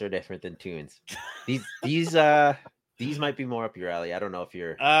 comics are different than tunes. These might be more up your alley. I don't know if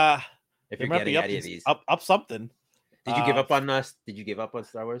you're getting any of these. Up something. Did you give up on us? Did you give up on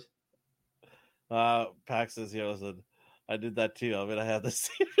Star Wars? Pax says here, listen, I did that too. I mean, I have the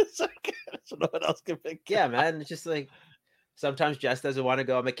series. I don't know what else can pick. Yeah, man. It's just like sometimes Jess doesn't want to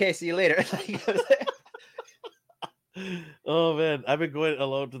go. I'm like, okay, see you later. Oh man, I've been going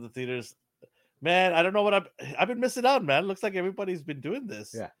alone to the theaters. Man, I don't know what I've been missing out, man. Looks like everybody's been doing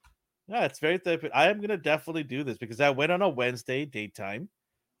this. Yeah, it's very therapeutic. I am gonna definitely do this because I went on a Wednesday daytime,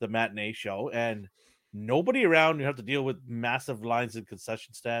 the matinee show, and nobody around. You have to deal with massive lines in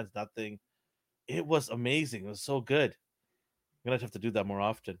concession stands. Nothing. It was amazing. It was so good. I'm gonna have to do that more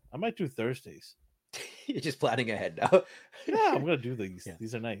often. I might do Thursdays. You're just planning ahead now. Yeah, I'm gonna do these. Yeah.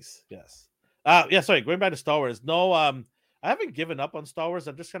 These are nice. Yes. Yeah. Sorry. Going back to Star Wars. No. I haven't given up on Star Wars.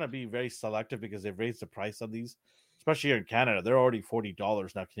 I'm just gonna be very selective because they've raised the price on these, especially here in Canada. They're already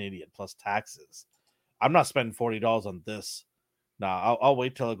 $40 now Canadian plus taxes. I'm not spending $40 on this. Nah, I'll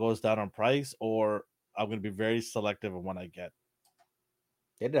wait till it goes down on price, or I'm gonna be very selective on what I get.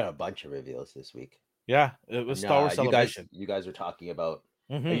 They did a bunch of reveals this week. Yeah, it was Star Wars Celebration. You guys are talking about.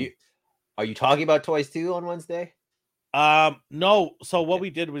 Mm-hmm. Are you talking about toys too on Wednesday? No. So what we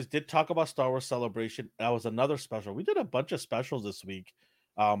did was talk about Star Wars Celebration. That was another special. We did a bunch of specials this week,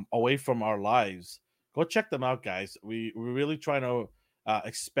 away from our lives. Go check them out, guys. We're really trying to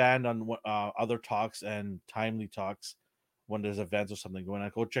expand on other talks and timely talks when there's events or something going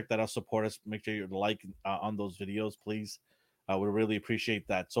on. Go check that out. Support us. Make sure you like on those videos, please. We really appreciate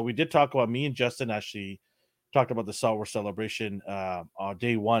that. So we did talk about, me and Justin actually talked about the Star Wars Celebration on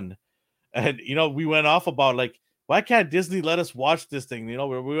day one. And, we went off about like, why can't Disney let us watch this thing? We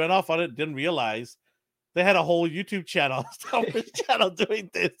went off on it, didn't realize they had a whole YouTube channel, Star Wars channel doing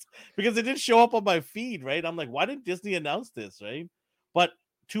this because it didn't show up on my feed, right? I'm like, why didn't Disney announce this, right? But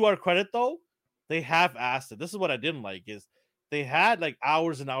to our credit, though, they have asked it. This is what I didn't like is they had like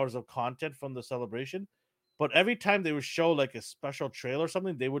hours and hours of content from the celebration, but every time they would show like a special trailer or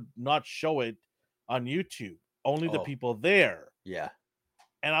something, they would not show it on YouTube. Only the people there. Yeah.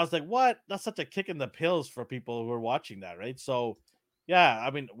 And I was like, what? That's such a kick in the pills for people who are watching that, right? So, yeah, I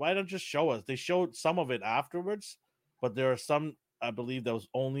mean, why don't just show us? They showed some of it afterwards, but there are some, I believe, that was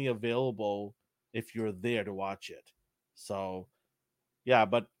only available if you're there to watch it. So, yeah,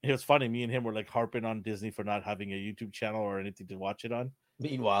 but it was funny. Me and him were like harping on Disney for not having a YouTube channel or anything to watch it on.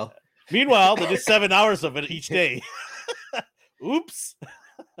 Meanwhile, they did 7 hours of it each day. Oops.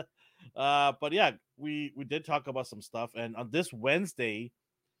 But yeah, we did talk about some stuff. And on this Wednesday,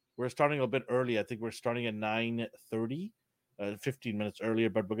 we're starting a bit early. I think we're starting at 9:30, 15 minutes earlier,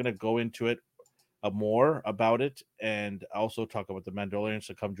 but we're going to go into it more about it and also talk about the Mandalorian.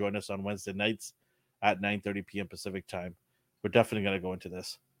 So come join us on Wednesday nights at 9:30 p.m. Pacific time. We're definitely going to go into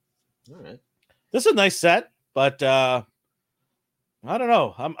this. All right. This is a nice set, but I don't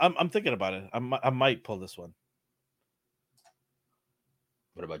know. I'm thinking about it. I might pull this one.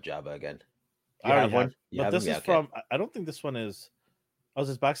 What about Jabba again? I already have one. But this is from. I don't think this one is. Oh, is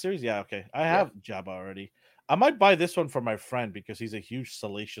this back series? Yeah, okay. I have Jabba already. I might buy this one for my friend because he's a huge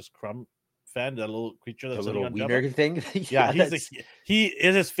Salacious Crumb fan. That little creature that's a little on wiener Jabba thing. Yeah, he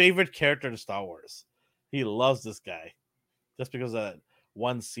is his favorite character in Star Wars. He loves this guy just because of that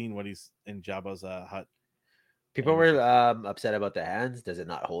one scene when he's in Jabba's hut. People were upset about the hands. Does it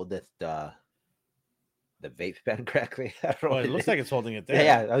not hold the vape pen correctly? It looks like it's holding it there.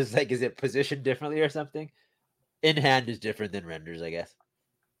 Yeah, I was like, is it positioned differently or something? In hand is different than renders, I guess.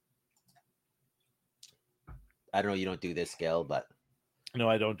 I don't know. You don't do this scale, but No,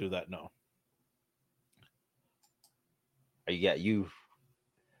 I don't do that. No, you.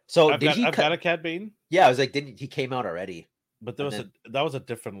 So did he I've got cut? a Cad Bane, Yeah, I was like, didn't he came out already? but And then that was a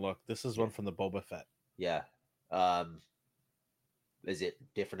different look. This is yeah, one from the Boba Fett. yeah. Um, is it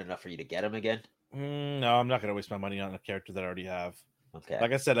different enough for you to get him again? No, I'm not gonna waste my money on a character that I already have. Okay.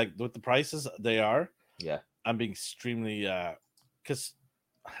 Like I said, like with the prices they are, Yeah. I'm being extremely because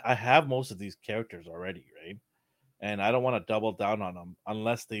I have most of these characters already, right? And I don't want to double down on them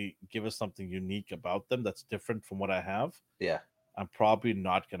unless they give us something unique about them that's different from what I have. Yeah. I'm probably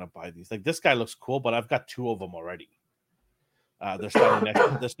not gonna buy these. Like this guy looks cool, but I've got two of them already. They're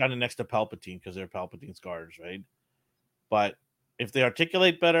standing next to Palpatine because they're Palpatine's guards, right? But if they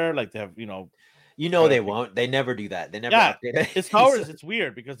articulate better, like they have, They won't. They never do that. They never yeah, update it's powers. It's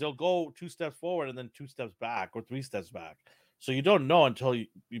weird because they'll go 2 steps forward and then 2 steps back or 3 steps back. So you don't know until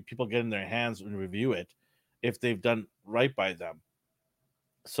people get in their hands and review it if they've done right by them.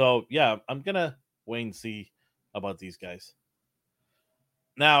 So yeah, I'm gonna wait and see about these guys.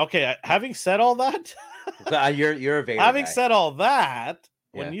 Now, okay, having said all that, you're a Vader having guy. said all that,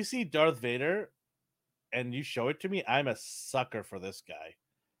 Yeah. when you see Darth Vader and you show it to me, I'm a sucker for this guy.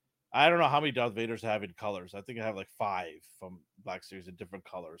 I don't know how many Darth Vaders I have in colors. I think I have like 5 from Black Series in different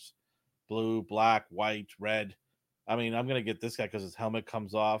colors: blue, black, white, red. I mean, I'm gonna get this guy because his helmet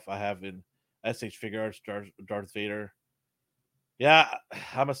comes off. I have in SH Figure Arts Darth Vader. Yeah,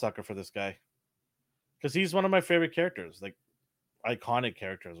 I'm a sucker for this guy because he's one of my favorite characters, like iconic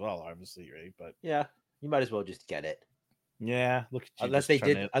character as well, obviously, right? But Yeah, you might as well just get it. yeah, look at you. Unless they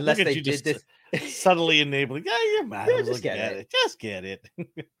did. Look at you did just this. subtly enabling. Yeah, you might as well just get it. Just get it.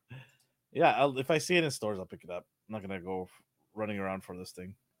 Yeah, if I see it in stores, I'll pick it up. I'm not gonna go running around for this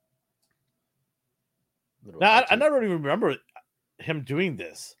thing. Now, I never even remember him doing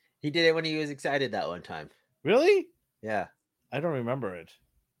this. He did it when he was excited that one time. Really? Yeah. I don't remember it.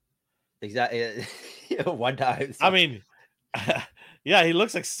 Exactly. One time. So. I mean, yeah, he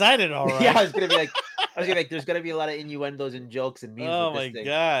looks excited, all right. Yeah, I was gonna be like, there's gonna be a lot of innuendos and jokes and memes. Oh my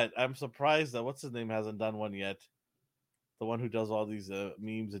god, I'm surprised that what's his name hasn't done one yet. The one who does all these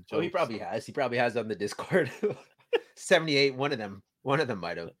memes and jokes. Oh, he probably has. He probably has on the Discord. 78. One of them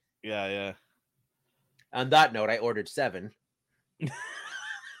might have. Yeah. On that note, I ordered 7.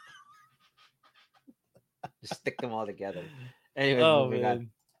 Just stick them all together. Anyway, moving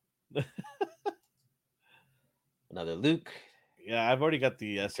on. Another Luke. Yeah, I've already got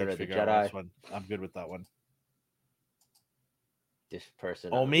the SH Figure Arts one. I'm good with that one. This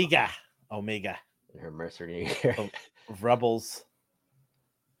person. Omega. Her mercenary of Rebels.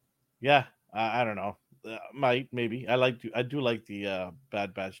 Yeah, I don't know. Maybe I do like the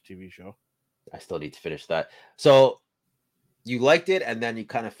Bad Batch TV show. I still need to finish that. So you liked it, and then you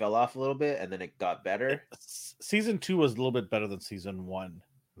kind of fell off a little bit, and then it got better. Season 2 was a little bit better than season 1.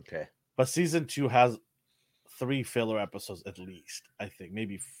 Okay, but season 2 has 3 filler episodes at least. I think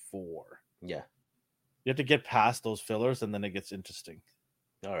maybe 4. Yeah, you have to get past those fillers, and then it gets interesting.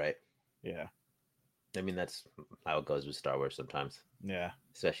 All right. Yeah. I mean, that's how it goes with Star Wars sometimes. Yeah.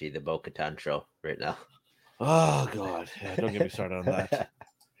 Especially the Bo-Katan show right now. Oh, God. Yeah, don't get me started on that.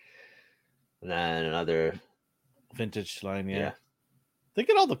 And then another vintage line, yeah. They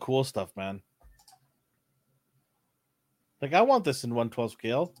get all the cool stuff, man. Like, I want this in 1/12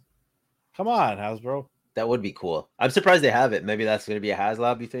 scale. Come on, Hasbro. That would be cool. I'm surprised they have it. Maybe that's going to be a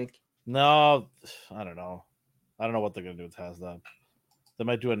HasLab, you think? No, I don't know. I don't know what they're going to do with HasLab. They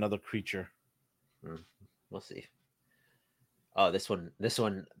might do another creature. We'll see. Oh, this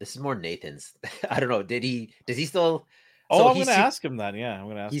is more Nathan's. I don't know. Does he still? Oh, I'm going to ask him that. Yeah, I'm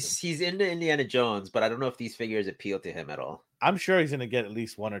going to ask him. He's into Indiana Jones, but I don't know if these figures appeal to him at all. I'm sure he's going to get at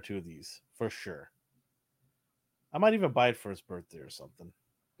least 1 or 2 of these for sure. I might even buy it for his birthday or something.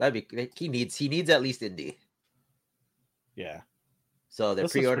 That'd be he needs at least Indy. Yeah. So the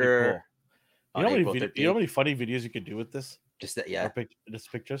pre-order. Cool. You know how many funny videos you could do with this? Just that, yeah.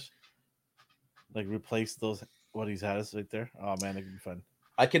 Just pictures. Like replace those what he's has right there. Oh man, it could be fun.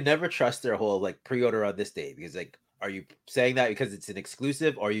 I can never trust their whole like pre-order on this day because like, are you saying that because it's an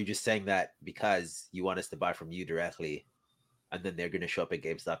exclusive, or are you just saying that because you want us to buy from you directly, and then they're going to show up at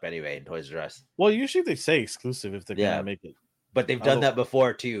GameStop anyway in Toys R Us? Well, usually they say exclusive if they're going to make it. But they've done that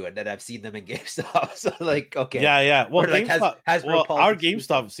before too, and then I've seen them in GameStop. So like, okay, yeah. Well, like Hasbro our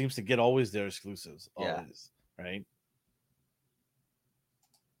GameStop seems to get always their exclusives. Always, right?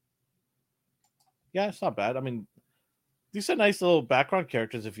 Yeah, it's not bad. I mean, these are nice little background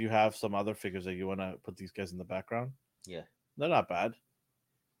characters. If you have some other figures that you want to put these guys in the background, yeah, they're not bad.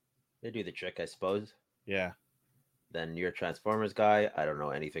 They do the trick, I suppose. Yeah. Then you're a Transformers guy. I don't know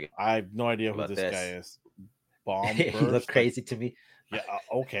anything I have no idea who about this guy this. is. Bomb He looked burst, like crazy to me. yeah,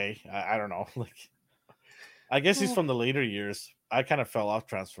 okay. I don't know. Like I guess he's from the later years. I kind of fell off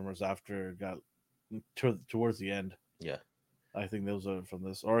Transformers after it got towards the end. Yeah. I think those are from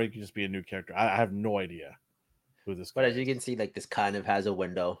this, or he could just be a new character. I have no idea who this But guy as you is. can see, like this kind of has a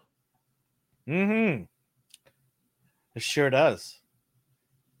window. Mm-hmm. It sure does.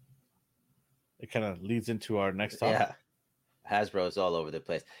 It kind of leads into our next topic. Yeah. Hasbro is all over the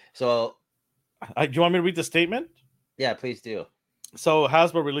place. So Do you want me to read the statement? yeah, please do. So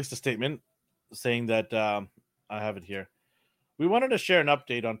Hasbro released a statement saying that I have it here. We wanted to share an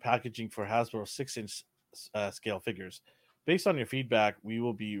update on packaging for Hasbro 6-inch scale figures. Based on your feedback, we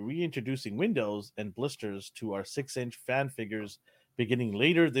will be reintroducing windows and blisters to our 6-inch fan figures beginning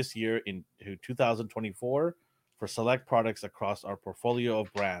later this year in 2024 for select products across our portfolio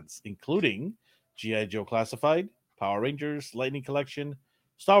of brands, including G.I. Joe Classified, Power Rangers, Lightning Collection,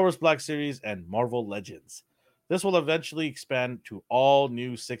 Star Wars Black Series, and Marvel Legends. This will eventually expand to all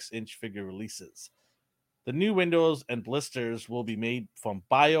new 6-inch figure releases. The new windows and blisters will be made from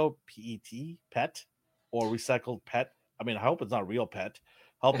bio PET or recycled PET. I mean, I hope it's not real PET,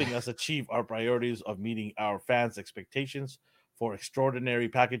 helping us achieve our priorities of meeting our fans' expectations for extraordinary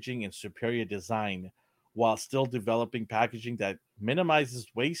packaging and superior design while still developing packaging that minimizes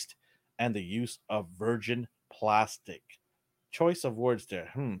waste and the use of virgin plastic. Choice of words there.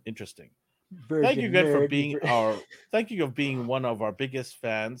 Interesting. Thank you Virgin again for nerd. being our thank you of being one of our biggest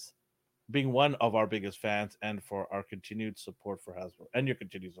fans being one of our biggest fans and for our continued support for Hasbro and your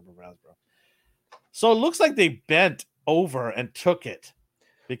continued support for Hasbro. So it looks like they bent over and took it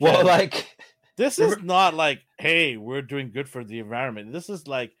Well, because like this is remember, not like, hey, we're doing good for the environment. This is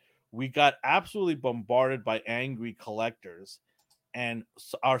like we got absolutely bombarded by angry collectors and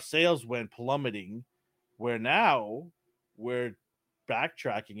our sales went plummeting. Where now we're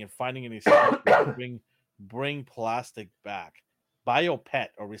backtracking and finding an excuse to bring plastic back, bio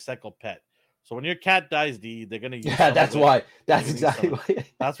pet or recycled pet. So when your cat dies, they're gonna use yeah, some of that's it. why. They're That's gonna use some exactly of it. why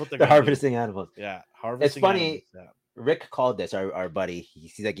That's what they're they're gonna do. harvesting animals. Yeah, It's harvesting animals. funny. Yeah. Rick called this our buddy.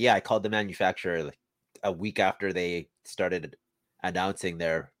 He's like, yeah, I called the manufacturer like a week after they started announcing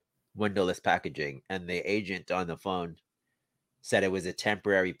their windowless packaging, and the agent on the phone said it was a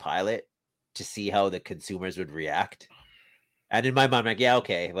temporary pilot to see how the consumers would react. And in my mind, I'm like, yeah,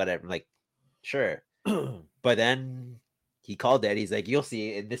 okay, whatever. I'm like, sure. But then he called it. He's like, you'll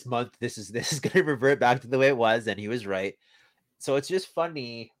see in this month, this is gonna revert back to the way it was, and he was right. So it's just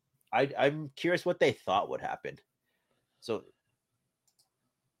funny. I'm curious what they thought would happen. So,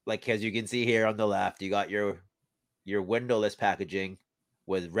 like as you can see here on the left, you got your windowless packaging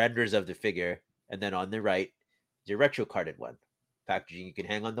with renders of the figure, and then on the right, your retro carded one packaging you can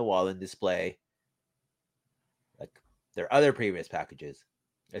hang on the wall and display like their other previous packages.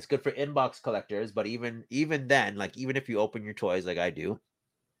 It's good for inbox collectors, but even then, like even if you open your toys like I do,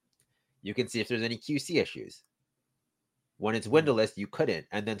 you can see if there's any QC issues. When it's windowless, you couldn't,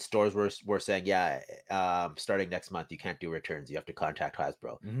 and then stores were saying, yeah, starting next month you can't do returns. You have to contact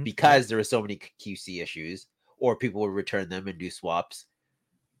Hasbro Yep. because there were so many QC issues, or people would return them and do swaps.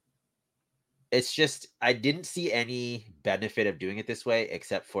 It's just I didn't see any benefit of doing it this way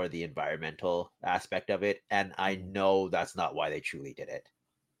except for the environmental aspect of it, and I know that's not why they truly did it.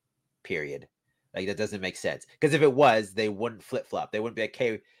 Period. Like that doesn't make sense. Because if it was, they wouldn't flip flop. They wouldn't be like,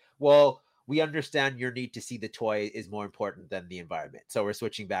 "Hey, well, we understand your need to see the toy is more important than the environment, so we're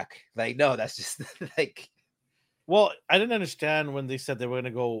switching back." Like, no, that's just like, Well, I didn't understand when they said they were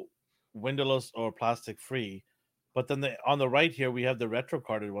gonna go windowless or plastic free, but then on the right here we have the retro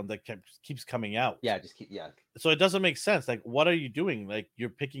carded one that keeps coming out. yeah, just keep, yeah, So it doesn't make sense. Like, what are you doing? Like, you're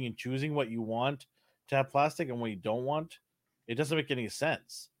picking and choosing what you want to have plastic and what you don't want. It doesn't make any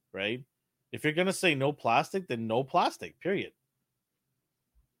sense, right? If you're gonna say no plastic, then no plastic. Period.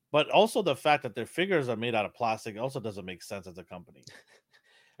 But also the fact that their figures are made out of plastic also doesn't make sense as a company.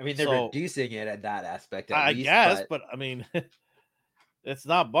 I mean, they're So reducing it at that aspect at I least, guess, but but I mean, it's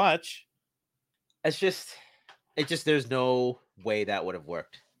not much. it's just, there's no way that would have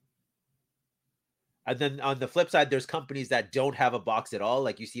worked. And then on the flip side, there's companies that don't have a box at all.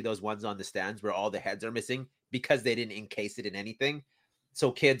 Like you see those ones on the stands where all the heads are missing because they didn't encase it in anything.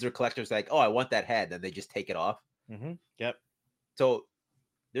 So kids or collectors like, oh, I want that head, and they just take it off. Yep. So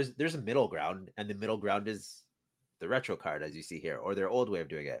there's a middle ground, and the middle ground is the retro card, as you see here, or their old way of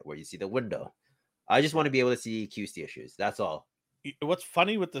doing it, where you see the window. I just want Yeah. to be able to see QC issues. That's all. What's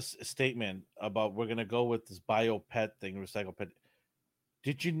funny with this statement about we're gonna go with this bio pet thing, recycle pet.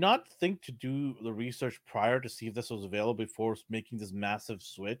 Did you not think to do the research prior to see if this was available before making this massive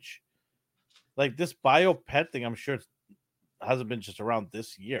switch? like this bio pet thing, I'm sure it hasn't been just around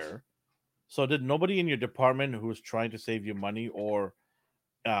this year. So did nobody in your department who was trying to save you money, or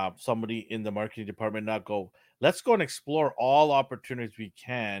somebody in the marketing department not go, let's go and explore all opportunities we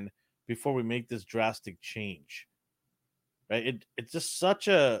can before we make this drastic change? Right? It's just such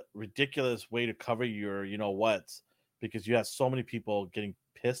a ridiculous way to cover your, what, because you have so many people getting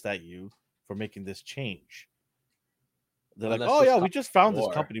pissed at you for making this change. They're Well, like, let's oh just yeah, talk we just found this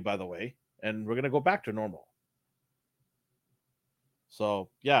more. company, by the way, and we're gonna go back to normal. So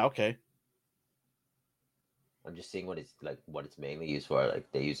yeah, okay. I'm just seeing what it's mainly used for. Like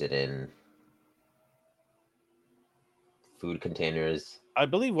they use it in food containers, I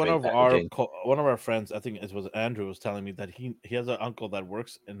believe drink packaging. one of our friends, I think it was Andrew, was telling me that he has an uncle that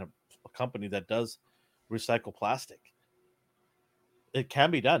works in a company that does recycle plastic. It can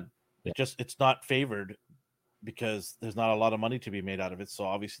be done. Yeah. It's not favored because there's not a lot of money to be made out of it. So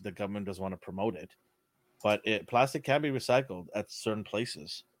obviously the government doesn't want to promote it. But plastic can be recycled at certain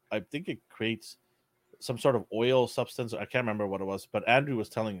places. I think it creates some sort of oil substance. I can't remember what it was, but Andrew was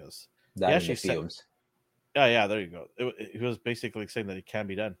telling us. He That in the actually said, fumes. yeah, there you go. He was basically saying that it can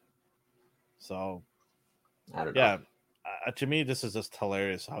be done. So I don't know. yeah, to me, this is just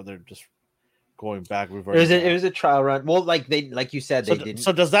hilarious how they're just going back, It reverting was back. it was a trial run. Well, like you said, So, they didn't.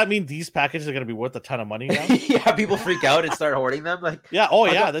 so does that mean these packages are going to be worth a ton of money now? Yeah, people freak out and start hoarding them. Like, Yeah. Oh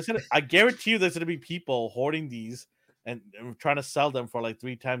yeah. I guarantee you, there's going to be people hoarding these and trying to sell them for like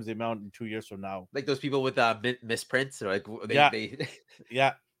 3 times the amount in 2 years from now. like those people with misprints, or like Yeah. they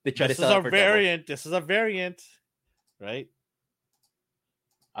Yeah. they try to This is sell a it for double. variant. This is a variant, right?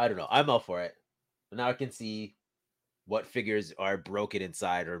 I don't know. I'm all for it. But now I can see what figures are broken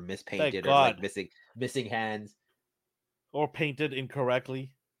inside or Thank mispainted or like God. missing hands. Or painted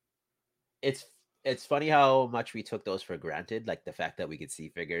incorrectly. It's funny how much we took those for granted, like the fact that we could see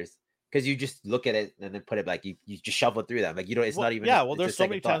figures. Because you just look at it and then put it like you just shovel through them. Like you don't. It's not even. Yeah. Well, It's a there's so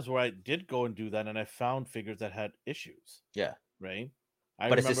many second thought. times where I did go and do that, and I found figures that had issues. Yeah. Right.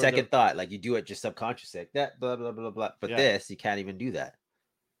 But it's a second thought. Like you do it just subconscious, like that, blah blah blah blah. But this, you can't even do that.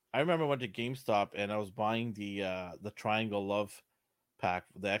 I remember I went to GameStop and I was buying the Triangle Love pack,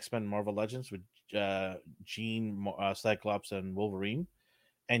 the X-Men Marvel Legends with Jean, Cyclops, and Wolverine.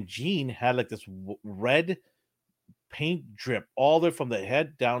 And Jean had like this red paint drip all the way from the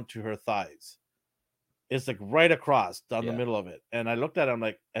head down to her thighs. It's like right across down the middle of it. And I looked at it, I'm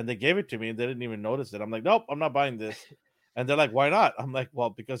like, and they gave it to me and they didn't even notice it. I'm like, nope, I'm not buying this. And they're like, why not? I'm like,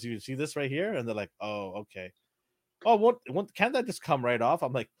 well, because you see this right here. And they're like, oh, okay. Oh, what can't that just come right off?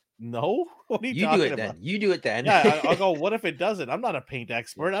 I'm like, no. What are you talking do it about? then. You do it then. Yeah, I'll go, what if it doesn't? I'm not a paint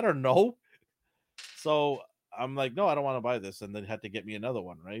expert. I don't know. So I'm like, no, I don't want to buy this. And then had to get me another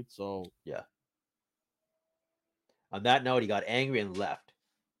one, right? So yeah. On that note, he got angry and left.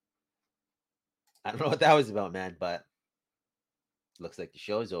 I don't know what that was about, man, but looks like the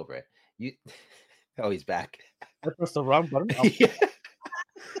show's over. Oh, he's back. I pressed the wrong button. Yeah. I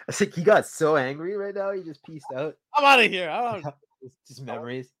was like, he got so angry right now. He just pieced out. I'm out of here. It's just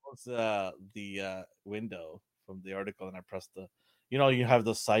memories. It's the window from the article, and I pressed you have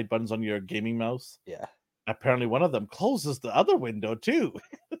those side buttons on your gaming mouse. Yeah. Apparently, one of them closes the other window too.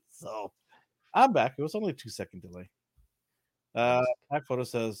 So I'm back. It was only a 2-second delay. Back photo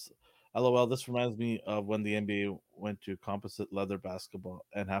says, "LOL. This reminds me of when the NBA went to composite leather basketball,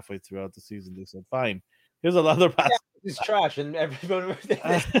 and halfway throughout the season, they said, "Fine, here's a leather basketball." It's trash, and everyone.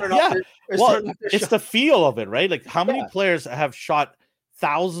 Yeah, well, it's the feel of it, right? Like how many players have shot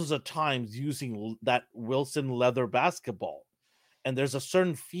thousands of times using that Wilson leather basketball, and there's a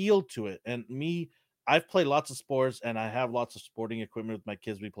certain feel to it. And I've played lots of sports, and I have lots of sporting equipment with my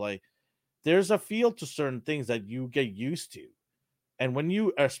kids. We play. There's a feel to certain things that you get used to, and when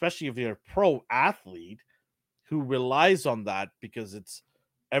you, especially if you're a pro athlete who relies on that because it's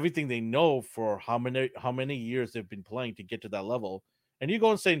everything they know for how many years they've been playing to get to that level, and you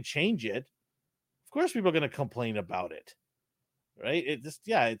go and say and change it, of course people are going to complain about it, right? It's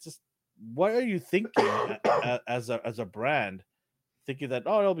just what are you thinking as a brand, thinking that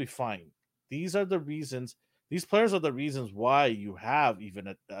it'll be fine? These are the reasons. These players are the reasons why you have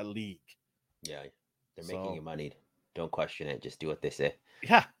even a league. Yeah, they're making you money. Don't question it. Just do what they say.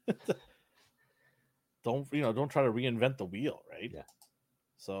 Yeah. Don't try to reinvent the wheel, right? Yeah.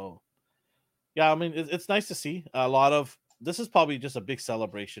 So, yeah, I mean, it's nice to see a lot of. This is probably just a big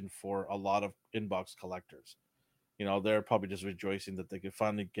celebration for a lot of inbox collectors. They're probably just rejoicing that they could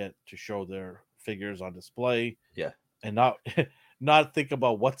finally get to show their figures on display. Yeah, and not think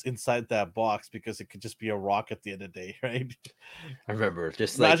about what's inside that box because it could just be a rock at the end of the day, right? I remember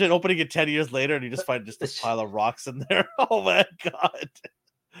just imagine opening it 10 years later and you just find just a pile of rocks in there. Oh my God.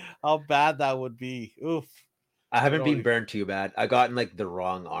 how bad that would be. Oof. I haven't don't been even- burned too bad. I got in like the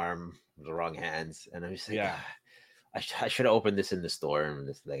wrong arm, the wrong hands, and I'm just like, Yeah. I should have opened this in the store, and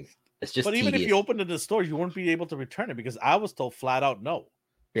it's like it's just But even if you tedious. opened it in the store, you wouldn't be able to return it because I was told flat out no.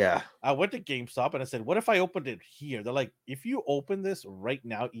 Yeah, I went to GameStop and I said, "What if I opened it here?" They're like, "If you open this right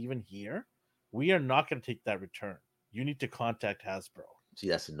now, even here, we are not going to take that return. You need to contact Hasbro." see,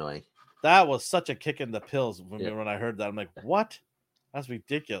 that's annoying. That was such a kick in the pills when, Yeah. when I heard that. I'm like, "What? That's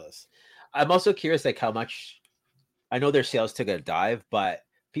ridiculous." I'm also curious, like how much. I know their sales took a dive, but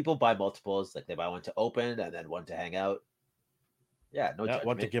people buy multiples. Like they buy one to open and then one to hang out. Yeah, no Yeah,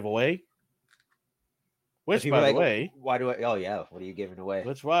 what to judgment. give away? And Which, people by are the like, way, why do I? Oh yeah, what are you giving away?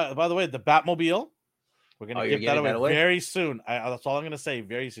 by the way, the Batmobile. We're gonna Oh, you're give that giving away that away? very soon. That's all I'm gonna say.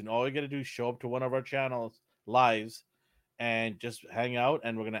 Very soon. All you gotta do is show up to one of our channels lives and just hang out.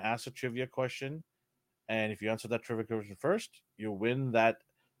 And we're gonna ask a trivia question. And if you answer that trivia question first, you'll win that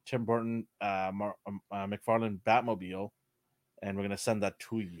Tim Burton McFarlane Batmobile, and we're gonna send that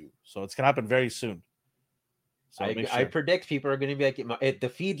to you. So it's gonna happen very soon. So make I sure. predict people are going to be like, the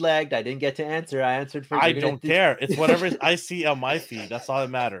feed lagged. I didn't get to answer. I answered first. I don't care. It's whatever I see on my feed. That's all that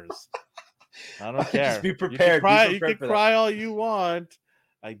matters. I don't care. Just be prepared. You can cry all you want.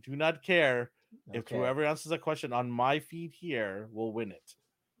 I do not care. If Okay. whoever answers a question on my feed here will win it.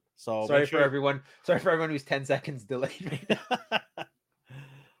 So Sorry for everyone. Sorry for everyone who's 10 seconds delayed right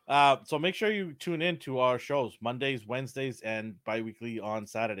now. So make sure you tune in to our shows Mondays, Wednesdays, and bi-weekly on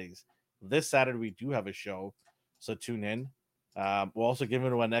Saturdays. This Saturday we do have a show, so tune in. We'll also give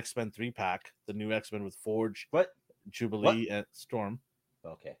it an X-Men 3-pack, the new X-Men with Forge, What? Jubilee, and Storm.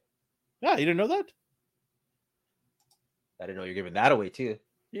 Okay. Yeah, you didn't know that? I didn't know you're giving that away too.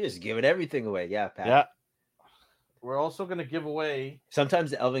 You're just giving everything away. Yeah, Pat. Yeah. We're also going to give away.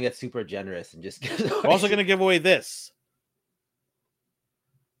 Sometimes Elvin gets super generous and just gives away. We're also going to give away this.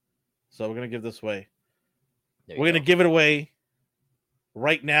 So we're going to give this away. We're going to give it away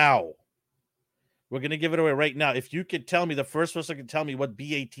right now. We're going to give it away right now. If you could tell me, the first person can tell me what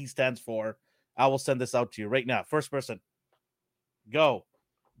BAT stands for, I will send this out to you right now. First person. Go.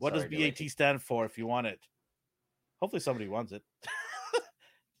 What does BAT stand for if you want it? Hopefully somebody wants it.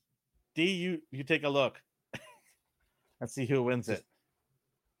 D, you take a look. Let's see who wins it.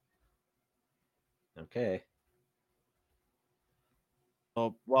 Okay.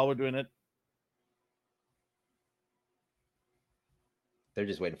 So while we're doing it, they're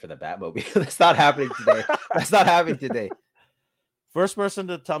just waiting for the Batmobile. That's not happening today. That's not happening today. First person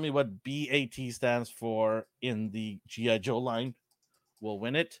to tell me what BAT stands for in the G.I. Joe line will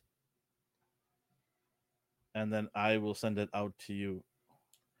win it. And then I will send it out to you.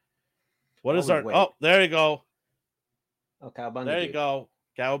 What is our... Wait. Oh, there you go. Oh, Cowabunga There dude. you go.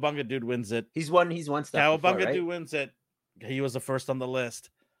 Cowabunga dude wins it. He's won stuff Cowabunga before, right? dude wins it. He was the first on the list.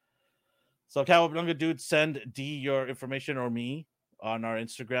 So Cowabunga dude, send D your information or me on our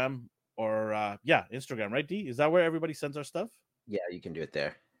Instagram or Instagram, right? D, is that where everybody sends our stuff? Yeah, you can do it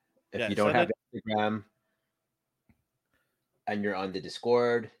there. If you don't have Instagram and you're on the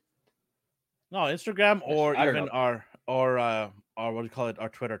Discord. No, Instagram or even our what do you call it? Our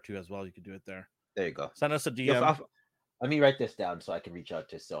Twitter too as well. You can do it there. There you go. Send us a DM. Let me write this down so I can reach out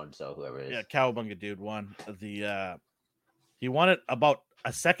to so and so, whoever it is. Yeah, Cowabunga dude won he won it about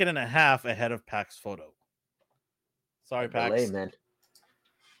a second and a half ahead of Pax photo. Sorry, Pax. Delay, man.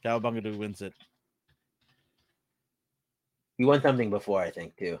 Cowabunga dude wins it. He won something before, I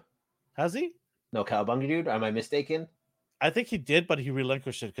think, too. Has he? No, Cowabunga dude. Am I mistaken? I think he did, but he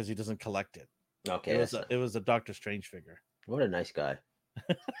relinquished it because he doesn't collect it. Okay, it was a Doctor Strange figure. What a nice guy.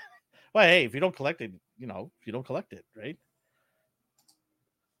 Well, hey, if you don't collect it, you don't collect it, right?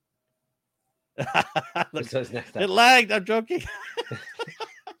 Look, it lagged. I'm joking.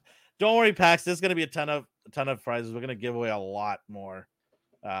 Don't worry, Pax. There's going to be a ton of prizes. We're going to give away a lot more.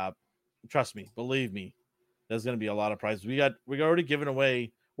 Trust me, believe me. There's going to be a lot of prizes. We already given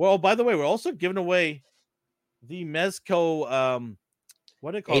away. Well, by the way, we're also giving away the Mezco.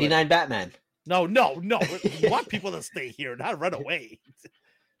 What do they call 89 Batman. No. We want people to stay here, not run away.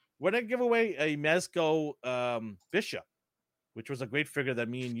 We're going to give away a Mezco Bishop, which was a great figure that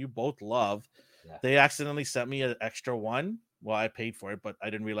me and you both love. Yeah. They accidentally sent me an extra one. Well, I paid for it, but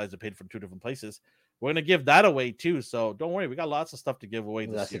I didn't realize I paid from 2 different places. We're going to give that away too. So don't worry. We got lots of stuff to give away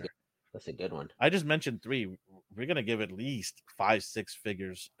this year. That's a good one. I just mentioned 3. We're going to give at least 5-6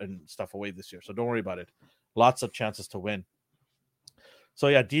 figures and stuff away this year. So don't worry about it. Lots of chances to win. So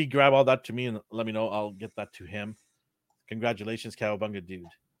yeah, D, grab all that to me and let me know. I'll get that to him. Congratulations, Cowabunga dude.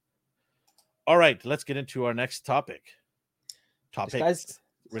 All right, let's get into our next topic. This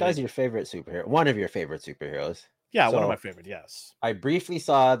guy's your favorite superhero. One of your favorite superheroes. Yeah, one of my So favorite. Yes. I briefly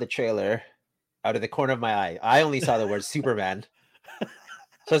saw the trailer out of the corner of my eye. I only saw the word Superman. So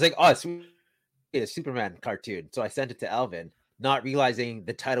I was like, oh, it's a Superman cartoon. So I sent it to Elvin, not realizing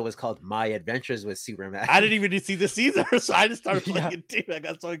the title was called My Adventures with Superman. I didn't even see this either, so I just started playing Yeah. it too. I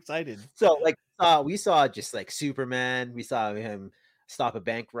got so excited. So like we saw just like Superman. We saw him stop a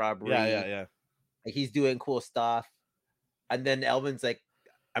bank Yeah, yeah, robbery. yeah. Like he's doing cool stuff. And then Elvin's like,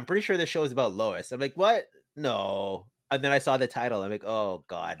 I'm pretty sure this show is about Lois. I'm like, what? No. And then I saw the title. I'm like, oh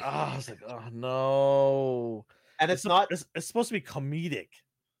God. I was like, oh no. And It's supposed to be comedic.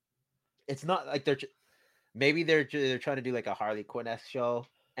 it's not like maybe they're trying to do like a Harley Quinn-esque show.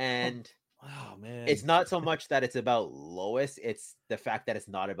 And Oh man. it's not so much that it's about Lois, it's the fact that it's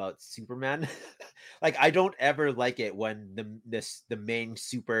not about Superman. Like I don't ever like it when the main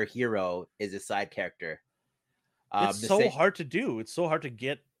superhero is a side character. It's The so same, hard to do. It's so hard to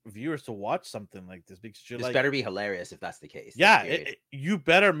get viewers to watch something like this because you're this like, better be hilarious if that's the case. Like, yeah, period. you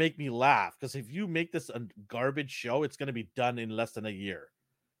better make me laugh because if you make this a garbage show, it's gonna be done in less than a year.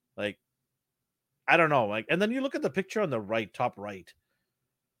 Like, I don't know. Like, and then you look at the picture on the right, top right.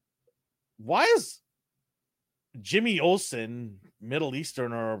 Why is Jimmy Olsen Middle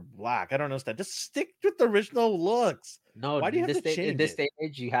Eastern or black? I don't understand. Just stick with the original looks. No, Why do you have to in change this it? day and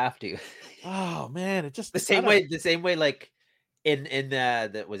age, you have to. Oh man, it just The same way, like in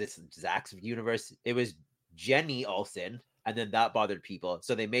the was it Zach's universe, it was Jenny Olsen, and then that bothered people,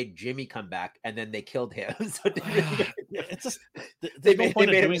 so they made Jimmy come back, and then they killed him. So it didn't really make a it's difference. just there's no point They in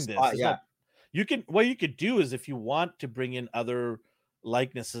made him a doing this. spot, yeah. You can what you could do is if you want to bring in other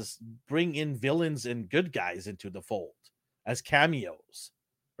likenesses, bring in villains and good guys into the fold as cameos,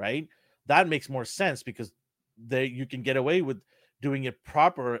 right? That makes more sense because you can get away with doing it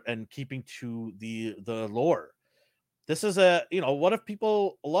proper and keeping to the lore. This is what if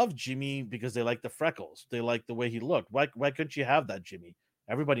people love Jimmy because they like the freckles, they like the way he looked? Why couldn't you have that Jimmy?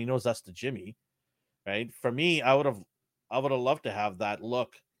 Everybody knows that's the Jimmy, right? For me, I would have loved to have that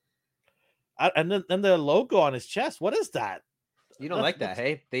look. And then the logo on his chest. What is that? You don't like that,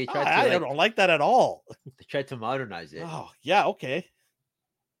 That's hey? I don't like that at all. They tried to modernize it. Oh yeah, okay.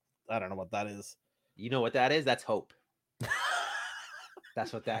 I don't know what that is. You know what that is? That's hope.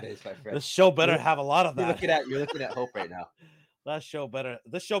 That's what that is, my friend. This show better have a lot of You're that. looking at hope right now. This show better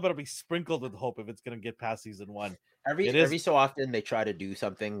be sprinkled with hope if it's gonna get past season 1. Every so often they try to do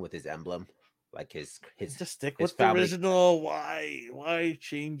something with his emblem, like his just stick his with the family. original. Why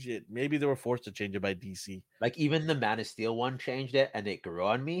change it? Maybe they were forced to change it by DC. Like even the Man of Steel one changed it, and it grew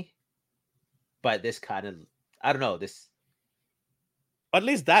on me. But this kind of, I don't know, this. At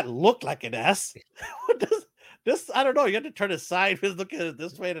least that looked like an S. This I don't know. You have to turn it sideways, look at it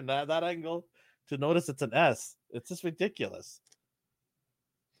this way and that angle to notice it's an S. It's just ridiculous.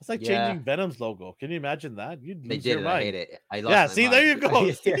 It's like changing Venom's logo. Can you imagine that? You'd lose your mind. I hate it. I lost my see, mind. there you go.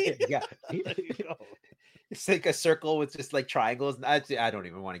 Yeah. There you go. It's like a circle with just like triangles. I don't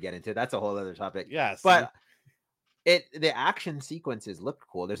even want to get into it. That's a whole other topic. Yeah, but the action sequences looked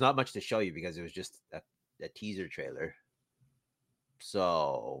cool. There's not much to show you because it was just a teaser trailer.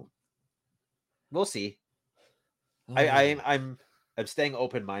 So we'll see. I'm staying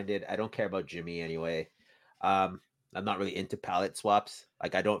open-minded. I don't care about Jimmy anyway. I'm not really into palette swaps.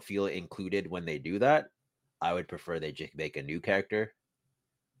 Like I don't feel included when they do that. I would prefer they just make a new character.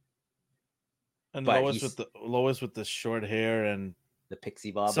 And Lois with the short hair and the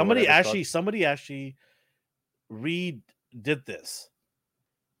pixie bob. Somebody actually redid this.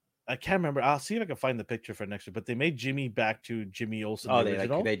 I can't remember. I'll see if I can find the picture for next week. But they made Jimmy back to Jimmy Olsen. Oh, they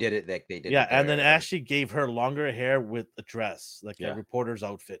did it. They did. Yeah, and then Ashley gave her longer hair with a dress, like a reporter's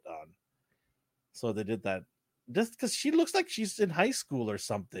outfit on. So they did that. Just because she looks like she's in high school or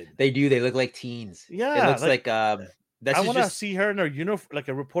something. They do. They look like teens. Yeah, it looks like I want to see her in her uniform, like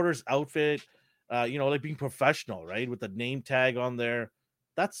a reporter's outfit. Like being professional, right, with the name tag on there.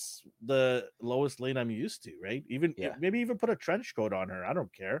 That's the Lois Lane I'm used to, right? Maybe even put a trench coat on her. I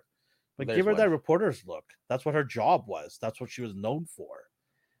don't care, but give her that reporter's look. That's what her job was. That's what she was known for.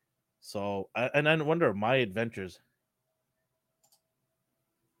 So, and I wonder My Adventures.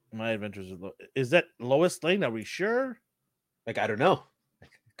 Is that Lois Lane? Are we sure? Like I don't know.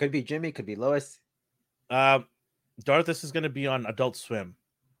 Could be Jimmy. Could be Lois. Darthus is going to be on Adult Swim.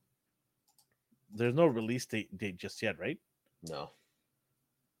 There's no release date just yet, right? No.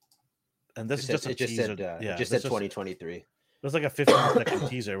 And this is just a teaser. It just said 2023. It was like a 15-second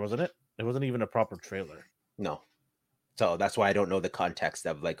teaser, wasn't it? It wasn't even a proper trailer. No. So that's why I don't know the context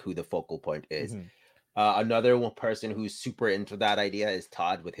of like who the focal point is. Mm-hmm. Another one person who's super into that idea is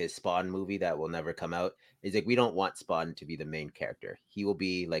Todd with his Spawn movie that will never come out. He's like, we don't want Spawn to be the main character. He will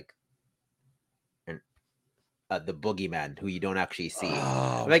be like the boogeyman who you don't actually see. Oh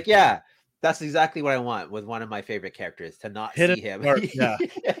I'm my like, god. yeah, that's exactly what I want with one of my favorite characters, to not Hit it see him. hard. Yeah.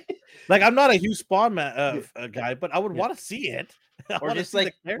 Like I'm not a huge Spawn Yeah, guy, but I would yeah. want to see it. I Or want to just see the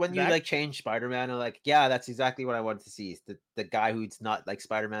like character when you act. like change Spider-Man, I'm like, yeah, that's exactly what I want to see. Is the guy who's not like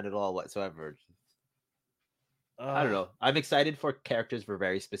Spider-Man at all whatsoever. I don't Uh, know. I'm excited for characters for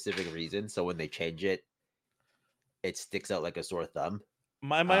very specific reasons. So when they change it, it sticks out like a sore thumb.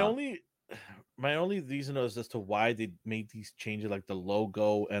 my Um, only my only reason is as to why they made these changes, like the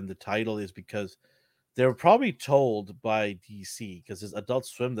logo and the title, is because they were probably told by DC, because it's Adult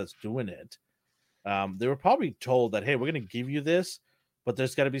Swim that's doing it. They were probably told that, hey, we're going to give you this, but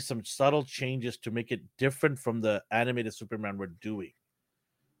there's got to be some subtle changes to make it different from the animated Superman we're doing.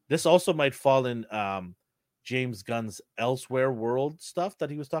 This also might fall in James Gunn's Elsewhere world stuff that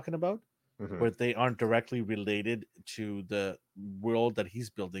he was talking about, mhm. where they aren't directly related to the world that he's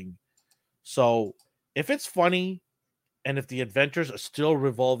building. So if it's funny and if the adventures are still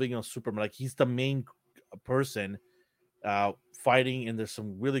revolving on Superman, like he's the main person fighting, and there's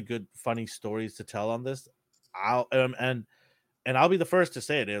some really good, funny stories to tell on this, I'll and I'll be the first to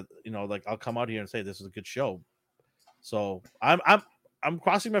say it. Like I'll come out here and say this is a good show. So I'm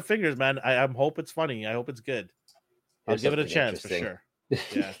crossing my fingers, man. I hope it's funny. I hope it's good. I'll Here's give it a something chance for interesting. sure.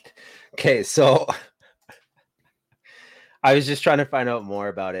 Yeah. Okay, so I was just trying to find out more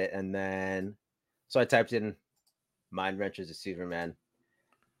about it, and then so I typed in "My Adventures of Superman,"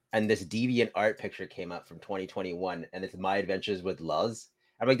 and this deviant art picture came up from 2021, and it's "My Adventures with Luz."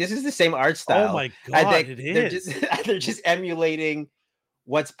 I'm like, this is the same art Oh style. my I god, think it they're just is. they're just emulating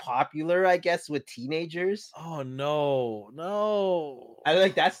what's popular, I guess, with teenagers. Oh no, no. I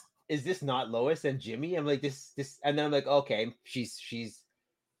like that's is this not Lois and Jimmy? I'm like this, and then I'm like, okay, she's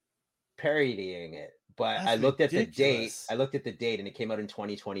parodying it. But I That's looked at the date. ridiculous. I looked at the date, and it came out in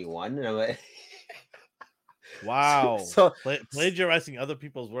 2021, and I'm like, so, Wow. so Plagiarizing other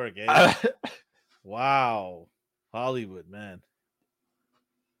people's work, eh? uh, Wow. Hollywood, man.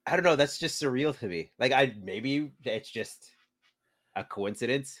 I don't know. That's just surreal to me. Like maybe it's just a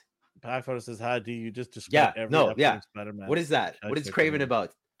coincidence. Packphoto says, "Hi, do you just describe Yeah, every no, yeah. upcoming Spider-Man What is that? What is character Craven name?"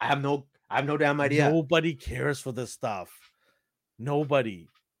 about? I have no damn idea. Nobody cares for this stuff. Nobody.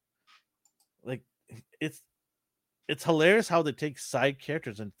 Like it's it's hilarious how they take side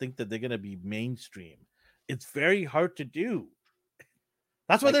characters and think that they're gonna be mainstream. It's very hard to do.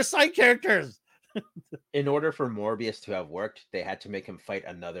 That's why Like they're side characters. in order for Morbius to have worked, they had to make him fight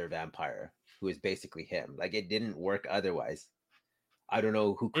another vampire who is basically him. Like it didn't work otherwise. I don't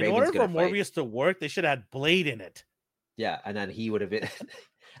know who In Craven's order for gonna fight. Morbius to work, they should have had Blade in it. Yeah, and then he would have been.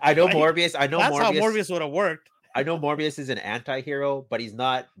 I know Right? Morbius. I know That's how Morbius. Morbius would have worked. I know Morbius is an anti-hero, but he's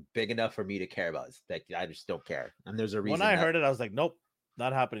not big enough for me to care about. Like I just don't care. And there's a When reason I that heard it, I was like, nope,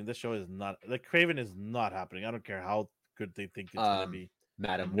 not happening. This show is not, like, Craven is not happening. I don't care how good they think it's gonna be.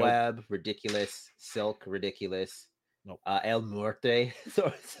 Madam Nope. Web, ridiculous, Silk, ridiculous, Nope. El Muerte.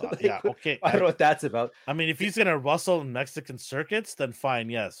 So like, Yeah, okay. I don't know what that's about. I mean, if he's gonna rustle Mexican circuits, then fine.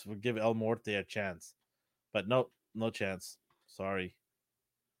 Yes, we'll give El Morte a chance. But no chance. Sorry.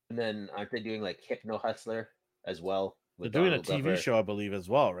 And then aren't they doing like Hypno Hustler as well They're with doing a Donald TV Glover? show, I believe, as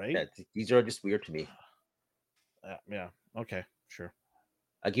well, right? Yeah, these are just weird to me. Yeah. Okay. Sure.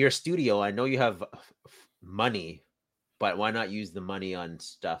 Like your studio, I know you have money, but why not use the money on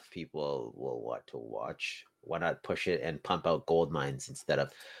stuff people will want to watch? Why not push it and pump out gold mines instead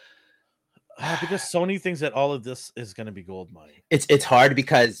of Because Sony thinks that all of this is gonna be gold mine. it's hard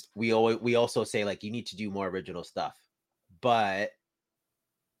because we also say like you need to do more original stuff, but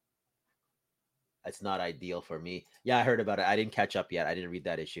it's not ideal for me. Yeah, I heard about it. I didn't catch up yet. I didn't read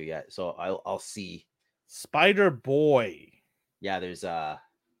that issue yet, so I'll see. Spider Boy. Yeah, there's let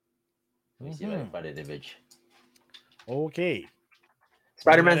me see if I can Mhm. find an image. Okay. Going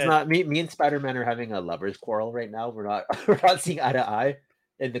Spider-Man's ahead. not me and Spider-Man are having a lovers quarrel right now. We're not we're not seeing eye to eye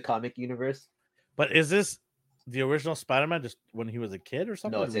in the comic universe. But is this the original Spider-Man just when he was a kid or No,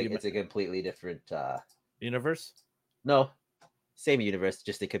 something? it's a completely different Universe? no, same universe,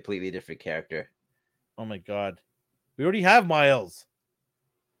 just a completely different character. Oh my god. We already have Miles.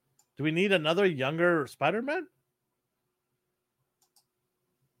 Do we need another younger Spider-Man?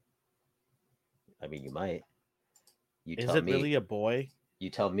 I mean, you might. You Is tell it me. really a boy? You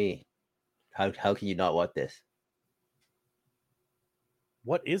tell me. How can you not want this?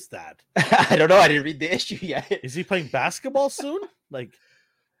 What is that? I don't know. I didn't read the issue yet. Is he playing basketball soon? Like,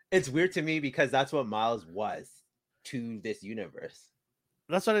 It's weird to me because that's what Miles was to this universe.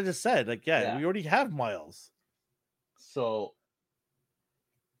 that's what I just said. Like, yeah, Yeah. we already have Miles. So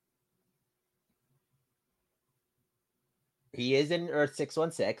he is in Earth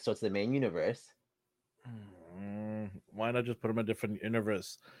 616, so it's the main universe. Why not just put him in a different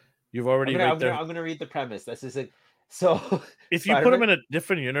universe? You've already right there. I'm gonna read the premise. This is it. So If you put him in a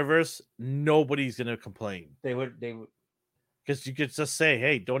different universe, nobody's gonna complain. They would because you could just say,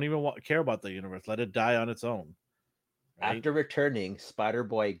 "Hey, don't even care about the universe. Let it die on its own." Right? After returning,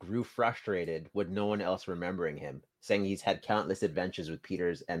 Spider-Boy grew frustrated with no one else remembering him, saying he's had countless adventures with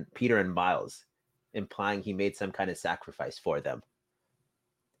Peter and Miles, implying he made some kind of sacrifice for them.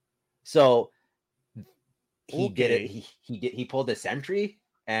 So he did it. He pulled a sentry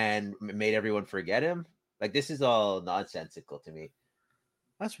and made everyone forget him. Like, this is all nonsensical to me.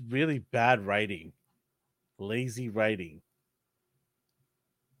 That's really bad writing. Lazy writing.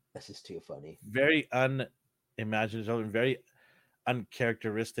 This is too funny. Very unimaginative and very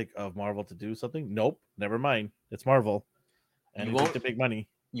uncharacteristic of Marvel to do something. Nope, never mind. It's Marvel, and you won't to make money.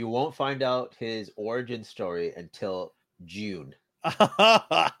 You won't find out his origin story until June.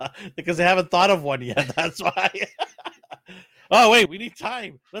 Because they haven't thought of one yet. That's why. Oh wait, we need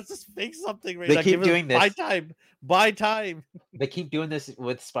time. Let's just fake something right now. They keep doing this. Buy time. They keep doing this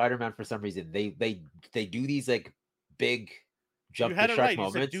with Spider-Man for some reason. They do these like big jump the shark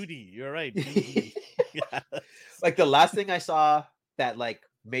moments. You said duty. You're right. Duty. Yes. Like the last thing I saw that like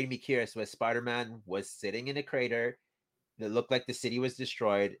made me curious was Spider-Man was sitting in a crater that looked like the city was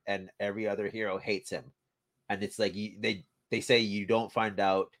destroyed, and every other hero hates him. And it's like they say you don't find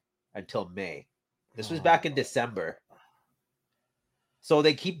out until May. This was back in December. So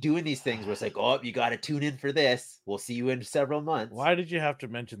they keep doing these things where it's like, oh, you got to tune in for this. We'll see you in several months. Why did you have to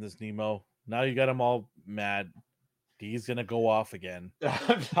mention this, Nemo? Now you got them all mad. He's going to go off again.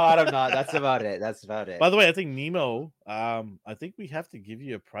 I'm not. That's about it. By the way, I think Nemo, I think we have to give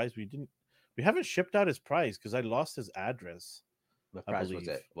you a prize. We haven't shipped out his prize because I lost his address. What prize was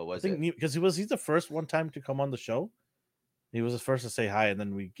it? What was it? Because he's the first one time to come on the show. He was the first to say hi, and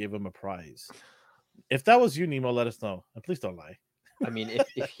then we gave him a prize. If that was you, Nemo, let us know. And please don't lie. I mean,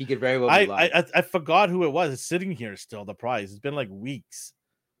 if he could very well be lying. I forgot who it was. It's sitting here still, the prize. It's been like weeks.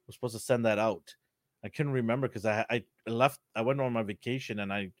 We're supposed to send that out. I couldn't remember because I left. I went on my vacation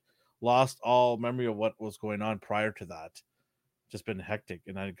and I lost all memory of what was going on prior to that. Just been hectic.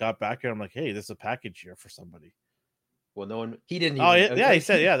 And I got back here. I'm like, hey, there's a package here for somebody. Well, no one. He didn't. He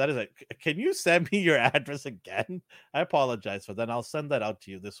said, yeah, that is it. Can you send me your address again? I apologize for that. I'll send that out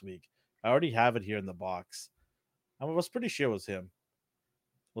to you this week. I already have it here in the box. I was pretty sure it was him.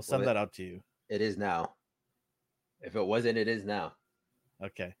 We'll send that out to you. It is now. If it wasn't, it is now.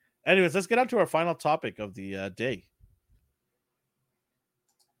 Okay. Anyways, let's get on to our final topic of the day,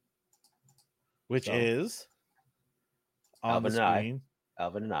 which is on the screen.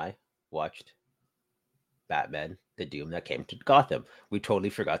 Elvin and I watched Batman: The Doom That Came to Gotham. We totally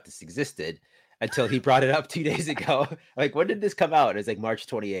forgot this existed until he brought it up 2 days ago. Like, when did this come out? It's like March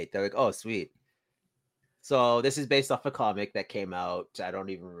 28th. They're like, oh, sweet. So this is based off a comic that came out. I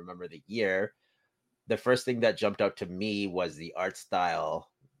don't even remember the year. The first thing that jumped out to me was the art style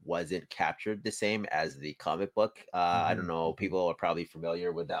wasn't captured the same as the comic book. I don't know. People are probably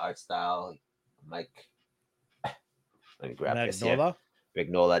familiar with the art style. Like, let me grab this here.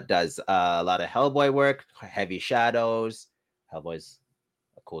 Mignola does a lot of Hellboy work, heavy shadows. Hellboy's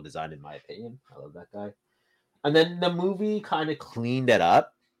a cool design in my opinion. I love that guy. And then the movie kind of cleaned it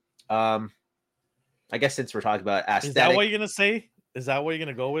up. I guess since we're talking about aesthetic, is that what you're gonna say? Is that what you're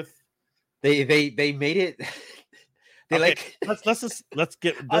gonna go with? They made it. Let's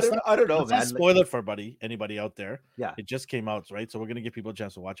get. I don't know, man. Spoiler for anybody out there. Yeah, it just came out, right? So we're gonna give people a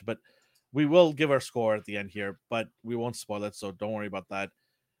chance to watch it, but we will give our score at the end here, but we won't spoil it, so don't worry about that.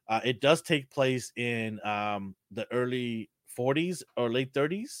 It does take place in the early 40s or late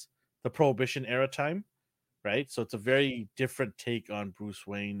 30s, the Prohibition era time. Right, so it's a very different take on Bruce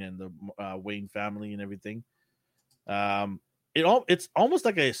Wayne and the Wayne family and everything. It's almost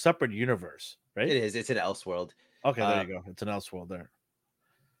like a separate universe, right? It is. It's an Elseworld. Okay, there you go. It's an Elseworld there.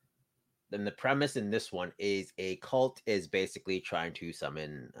 Then the premise in this one is a cult is basically trying to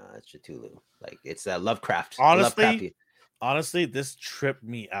summon Cthulhu. Like, it's a Lovecraft. Honestly, this tripped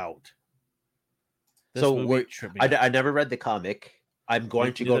me out. I never read the comic. I'm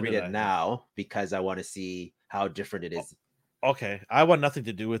going to go read it now because I want to see how different it is. Okay, I want nothing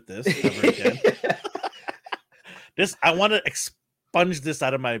to do with this ever again. I want to expunge this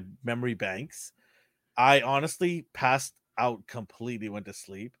out of my memory banks. I honestly passed out completely, went to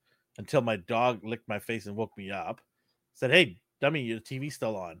sleep until my dog licked my face and woke me up. Said, "Hey, dummy, your TV's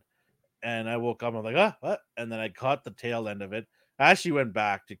still on." And I woke up. I'm like, what? And then I caught the tail end of it. I actually went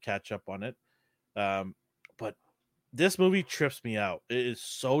back to catch up on it. But this movie trips me out. It is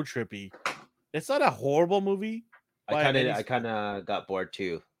so trippy. It's not a horrible movie. I kind of got bored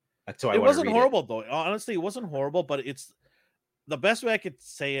too. So I It want to wasn't read it. horrible though. Honestly, it wasn't horrible, but it's the best way I could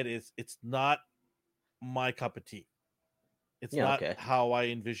say it is it's not my cup of tea. It's Yeah, not okay. how I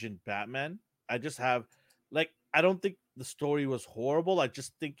envisioned Batman. I just have like I don't think the story was horrible. I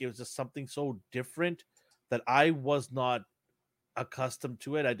just think it was just something so different that I was not accustomed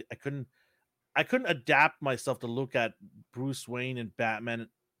to it. I couldn't adapt myself to look at Bruce Wayne and Batman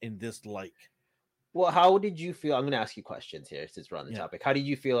in this like. Well, how did you feel? I'm going to ask you questions here since we're on the Yeah. topic. How did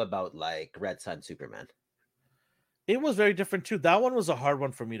you feel about like Red Sun Superman? It was very different too. That one was a hard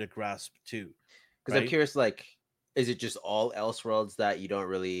one for me to grasp too, Because I'm right? curious, like, is it just all Elseworlds that you don't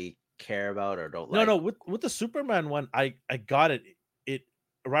really care about or don't No, like? with the Superman one, I got it. It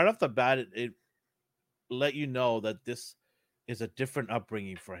right off the bat, it let you know that this is a different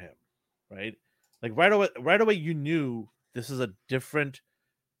upbringing for him, right? Like right away, you knew this is a different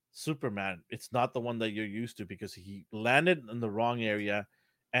Superman. It's not the one that you're used to because he landed in the wrong area,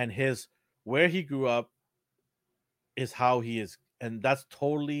 and his where he grew up is how he is, and that's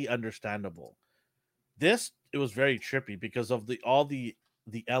totally understandable. This it was very trippy because of the all the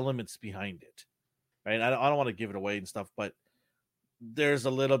elements behind it, right? I don't want to give it away and stuff, but there's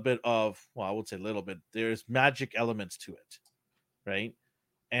a little bit of well, I would say a little bit. There's magic elements to it, right?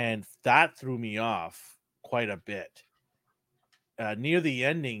 And that threw me off quite a bit. Near the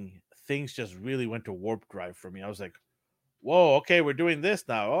ending, things just really went to warp drive for me. I was like, "Whoa, okay, we're doing this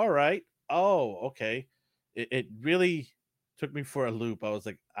now. All right. Oh, okay." It really took me for a loop. I was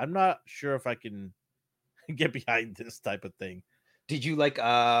like, "I'm not sure if I can get behind this type of thing." Did you like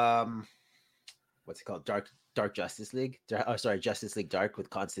what's it called? Dark Justice League? Oh, sorry, Justice League Dark with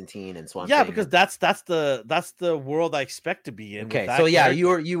Constantine and Swamp Yeah, Thing. because that's the world I expect to be in with Okay, so that yeah,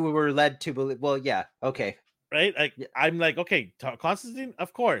 character. you were led to believe. Well, yeah, okay, Right? Like yeah, I'm like, okay, Constantine,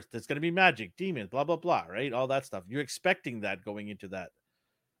 of course, there's gonna be magic, demons, blah blah blah, right? All that stuff. You're expecting that going into that.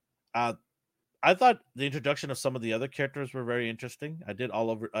 Uh, I thought the introduction of some of the other characters were very interesting. I did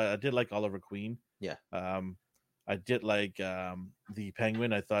like Oliver Queen. yeah. Um, I did like the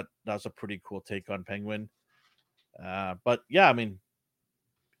Penguin. I thought that was a pretty cool take on Penguin. But yeah, I mean,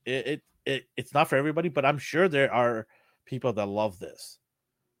 it's not for everybody, but I'm sure there are people that love this.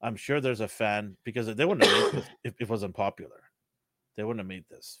 I'm sure there's a fan because they wouldn't have made this if it wasn't popular. They wouldn't have made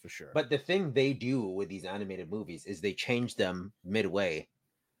this for sure. But the thing they do with these animated movies is they change them midway.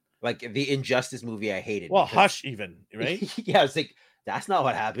 Like the Injustice movie, I hated Well, because Hush, even right? yeah, it's like that's not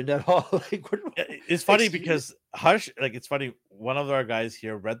what happened at all. Like, what, It's funny excuse? because Hush, like, it's funny. One of our guys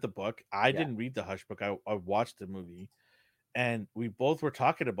here read the book. I Yeah. didn't read the Hush book. I watched the movie, and we both were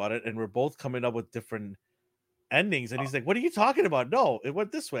talking about it, and we're both coming up with different endings. And he's like, "What are you talking about? No, it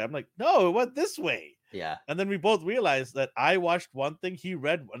went this way." I'm like, "No, it went this way." Yeah. And then we both realized that I watched one thing, he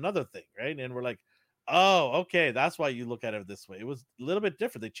read another thing, right? And we're like, "Oh, okay, that's why you look at it this way." It was a little bit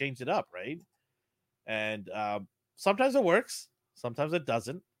different. They changed it up, right? And sometimes it works, sometimes it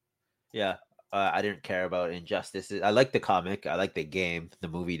doesn't. Yeah. I didn't care about Injustice. I like the comic. I like the game. The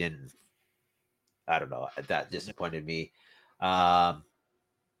movie didn't. I don't know. That disappointed me. Um,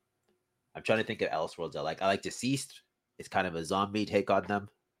 I'm trying to think of Elseworlds I like. I like Deceased. It's kind of a zombie take on them.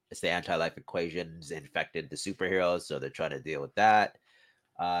 It's the anti-life equations infected the superheroes, so they're trying to deal with that.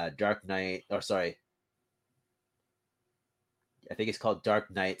 Dark Knight, or sorry, I think it's called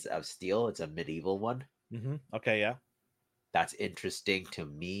Dark Knights of Steel. It's a medieval one. Okay, yeah. That's interesting to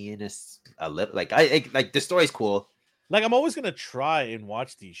me in a little. Like I like the story's cool. Like I'm always gonna try and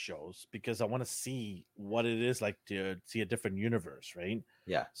watch these shows because I want to see what it is like to see a different universe, right?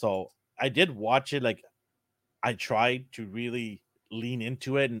 Yeah. So I did watch it. Like I tried to really lean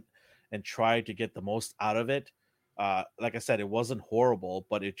into it and try to get the most out of it. Like I said, it wasn't horrible,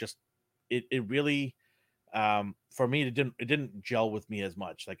 but it really for me it didn't gel with me as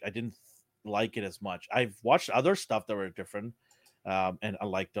much. Like I didn't like it as much. I've watched other stuff that were different, and I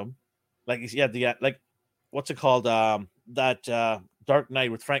liked them. Like yeah, the like what's it called? That Dark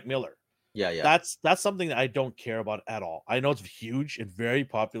Knight with Frank Miller. Yeah. Yeah. That's something that I don't care about at all. I know it's huge and very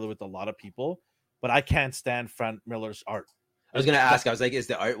popular with a lot of people, but I can't stand Frank Miller's art. I was gonna ask. I was like, is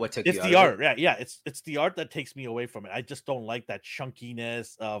the art what took It's you out the of it? art. Yeah, yeah. It's the art that takes me away from it. I just don't like that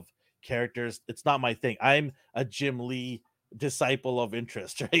chunkiness of characters. It's not my thing. I'm a Jim Lee disciple of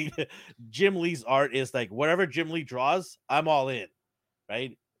interest, right? Jim Lee's art is like whatever Jim Lee draws, I'm all in,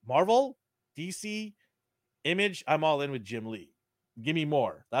 right? Marvel, DC, Image, I'm all in with Jim Lee. Give me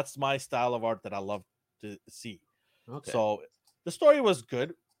more. That's my style of art that I love to see. Okay. So the story was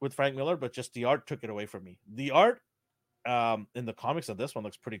good with Frank Miller, but just the art took it away from me. The art in the comics of this one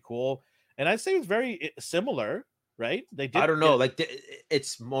looks pretty cool, and I'd say it's very similar, right? They I did don't know. get Like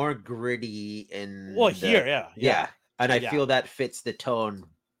it's more gritty well in here, the yeah, yeah, and I yeah. feel that fits the tone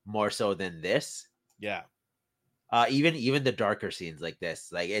more so than this. Yeah. Even the darker scenes like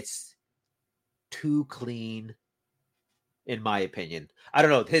this, like it's too clean, in my opinion. I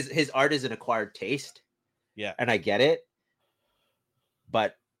don't know. His art is an acquired taste, Yeah. and I get it,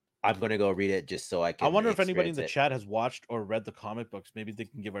 but I'm gonna go read it just so I I can wonder if anybody in experience the it. chat has watched or read the comic books. Maybe they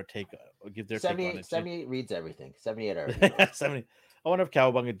can give their take on it too. 78 reads everything. 78 already knows. 70. I wonder if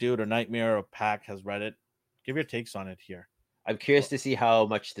Cowabunga Dude or Nightmare or Pack has read it. Give your takes on it here. I'm curious to see how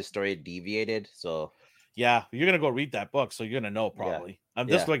much the story deviated. So Yeah, you're gonna go read that book, so you're gonna know yeah, probably.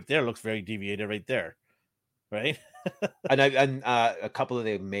 This yeah. right there looks very deviated right there, right? And a couple of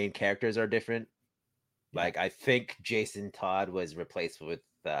the main characters are different. Yeah. Like I think Jason Todd was replaced with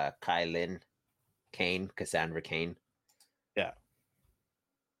Cassandra Cain. Yeah.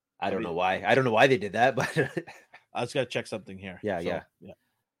 I don't know why. I don't know why they did that, but I just gotta check something here. yeah, So, yeah. yeah.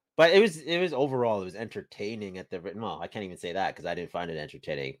 But it was overall it was entertaining at the no, I can't even say that because I didn't find it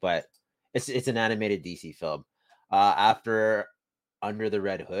entertaining. But it's an animated DC film. After Under the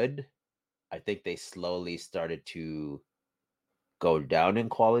Red Hood, I think they slowly started to go down in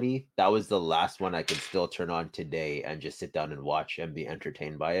quality. That was the last one I could still turn on today and just sit down and watch and be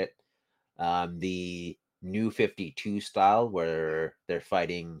entertained by it. The New 52 style where they're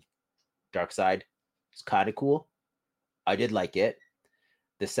fighting Darkseid is kind of cool. I did like it.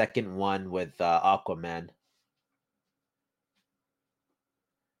 The second one with Aquaman.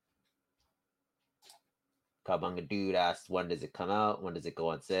 Kabunga Dude asked, when does it come out? When does it go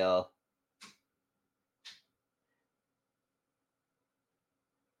on sale?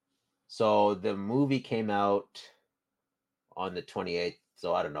 So the movie came out on the 28th.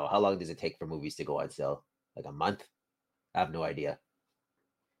 So I don't know. How long does it take for movies to go on sale? Like a month? I have no idea.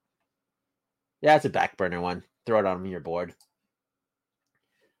 Yeah, it's a back burner one. Throw it on when you're bored.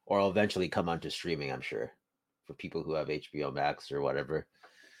 Or it'll eventually come onto streaming, I'm sure. For people who have HBO Max or whatever.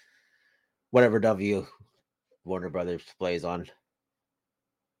 Whatever W Warner Brothers plays on.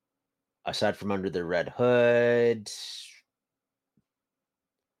 Aside from Under the Red Hood,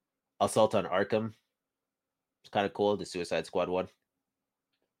 Assault on Arkham. It's kind of cool. The Suicide Squad one.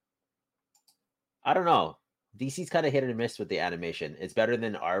 I don't know. DC's kind of hit and miss with the animation. It's better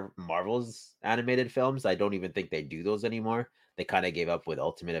than our Marvel's animated films. I don't even think they do those anymore. They kind of gave up with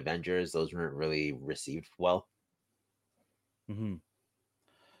Ultimate Avengers. Those weren't really received well. Mm-hmm.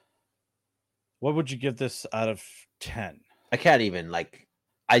 What would you give this out of 10? I can't even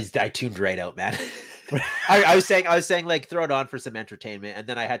I tuned right out, man. I was saying like throw it on for some entertainment, and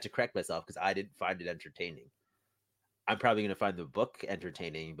then I had to correct myself because I didn't find it entertaining. I'm probably gonna find the book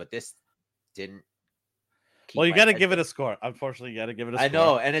entertaining, but this didn't. Well, you got to give it a score. Unfortunately, you got to give it a score. I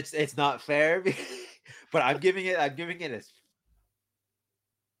know, and it's not fair, but I'm giving it I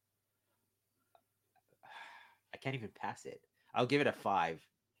can't even pass it. I'll give it a 5.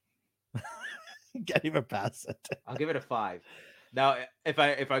 You can't even pass it. I'll give it a 5. Now, if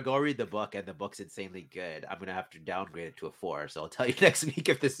I go read the book and the book's insanely good, I'm gonna have to downgrade it to a 4. So I'll tell you next week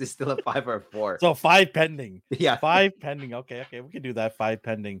if this is still a 5 or a 4. So 5 pending. Yeah, 5 pending. Okay, we can do that. 5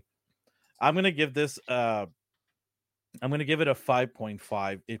 pending. I'm gonna give this. I'm gonna give it a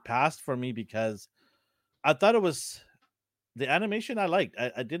 5.5. It passed for me because I thought it was the animation I liked.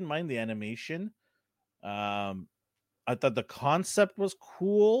 I didn't mind the animation. I thought the concept was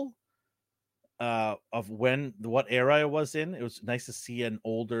cool. Of what era it was in. It was nice to see an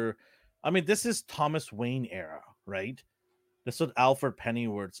older. I mean, this is Thomas Wayne era, right? This was Alfred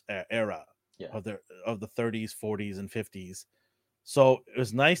Pennyworth's era of the 30s, 40s, and 50s. So it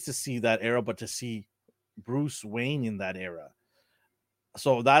was nice to see that era, but to see Bruce Wayne in that era.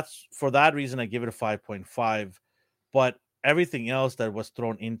 So that's for that reason I give it a 5.5. But everything else that was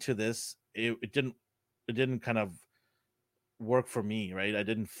thrown into this, it didn't kind of work for me, right? I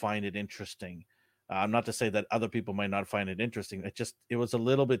didn't find it interesting. Not to say that other people might not find it interesting. It was a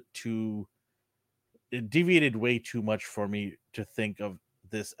little bit too. It deviated way too much for me to think of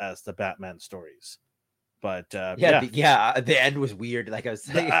this as the Batman stories. But the end was weird. Like I was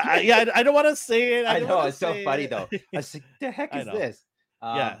saying, I don't want to say it. I know it's so funny though. I was like, the heck is this?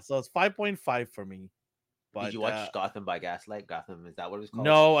 So it's 5.5 for me. But, did you watch Gotham by Gaslight? Gotham, is that what it was called?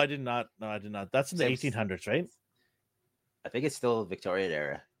 No, I did not. That's in the 1800s, right? I think it's still Victorian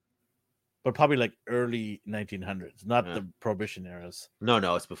era, but probably like early 1900s, not the Prohibition eras. No,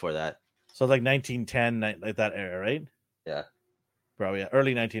 it's before that. So like 1910, like that era, right? Yeah, bro. Yeah,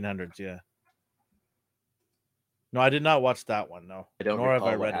 early 1900s. Yeah. No, I did not watch that one. No, I don't. Nor have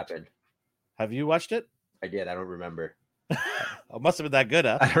I read it. Have you watched it? I did. I don't remember. It must have been that good,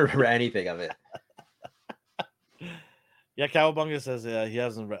 huh? I don't remember anything of it. Yeah, Cowabunga says he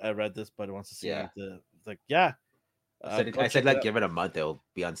hasn't read this, but he wants to see it. Like, yeah, Go I said check it like out. give it a month, it'll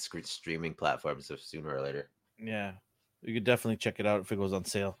be on streaming platforms so sooner or later. Yeah, you could definitely check it out if it goes on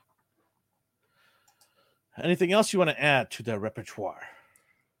sale. Anything else you want to add to the repertoire?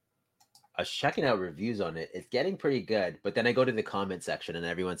 I was checking out reviews on it. It's getting pretty good, but then I go to the comment section and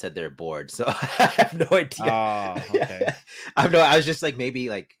everyone said they're bored. So I have no idea. Oh, okay. I have no. I was just like maybe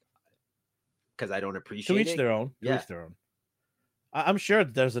like because I don't To appreciate each it. their own. To Yeah, each their own. I'm sure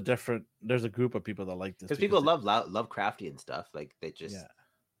there's a group of people that like this because people they, love Lovecrafty and stuff. Like they just yeah,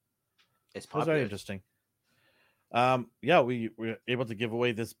 it's it was very popular. interesting. Yeah, we were able to give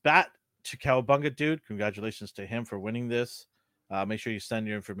away this bat to Cowabunga Dude. Congratulations to him for winning this. Make sure you send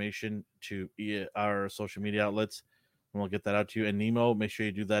your information to our social media outlets, and we'll get that out to you. And Nemo, make sure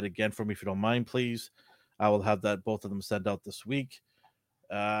you do that again for me if you don't mind, please. I will have that both of them sent out this week.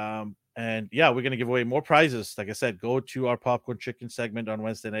 And yeah, we're gonna give away more prizes. Like I said, go to our popcorn chicken segment on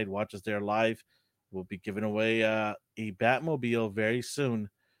Wednesday night. Watch us there live. We'll be giving away a Batmobile very soon.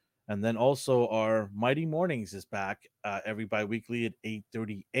 And then also our Mighty Mornings is back every bi-weekly at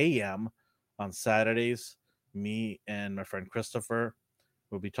 8:30 a.m. on Saturdays. Me and my friend Christopher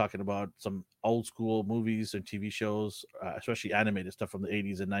will be talking about some old school movies and TV shows, especially animated stuff from the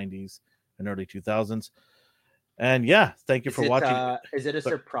 80s and 90s and early 2000s. And yeah, thank you for watching. Is it a So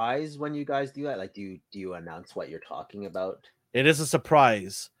surprise when you guys do that? Like do you announce what you're talking about? it is a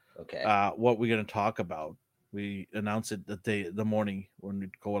surprise Okay. what we're going to talk about. We announce it the morning when we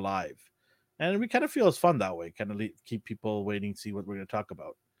go live. And we kind of feel it's fun that way. Kind of keep people waiting, see what we're going to talk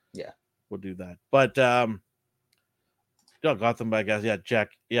about. Yeah. We'll do that. But Gotham by guys, Jack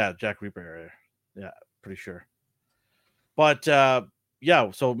Reaper area. Yeah, pretty sure. But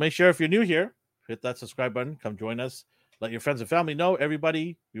yeah, so make sure if you're new here, hit that subscribe button, come join us. Let your friends and family know.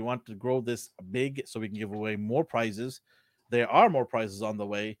 Everybody, we want to grow this big so we can give away more prizes. There are more prizes on the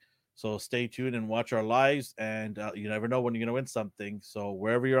way. So stay tuned and watch our lives. And you never know when you're going to win something. So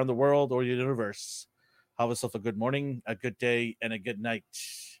wherever you're in the world or your universe, have yourself a good morning, a good day, and a good night.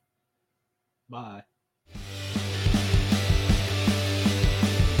 Bye.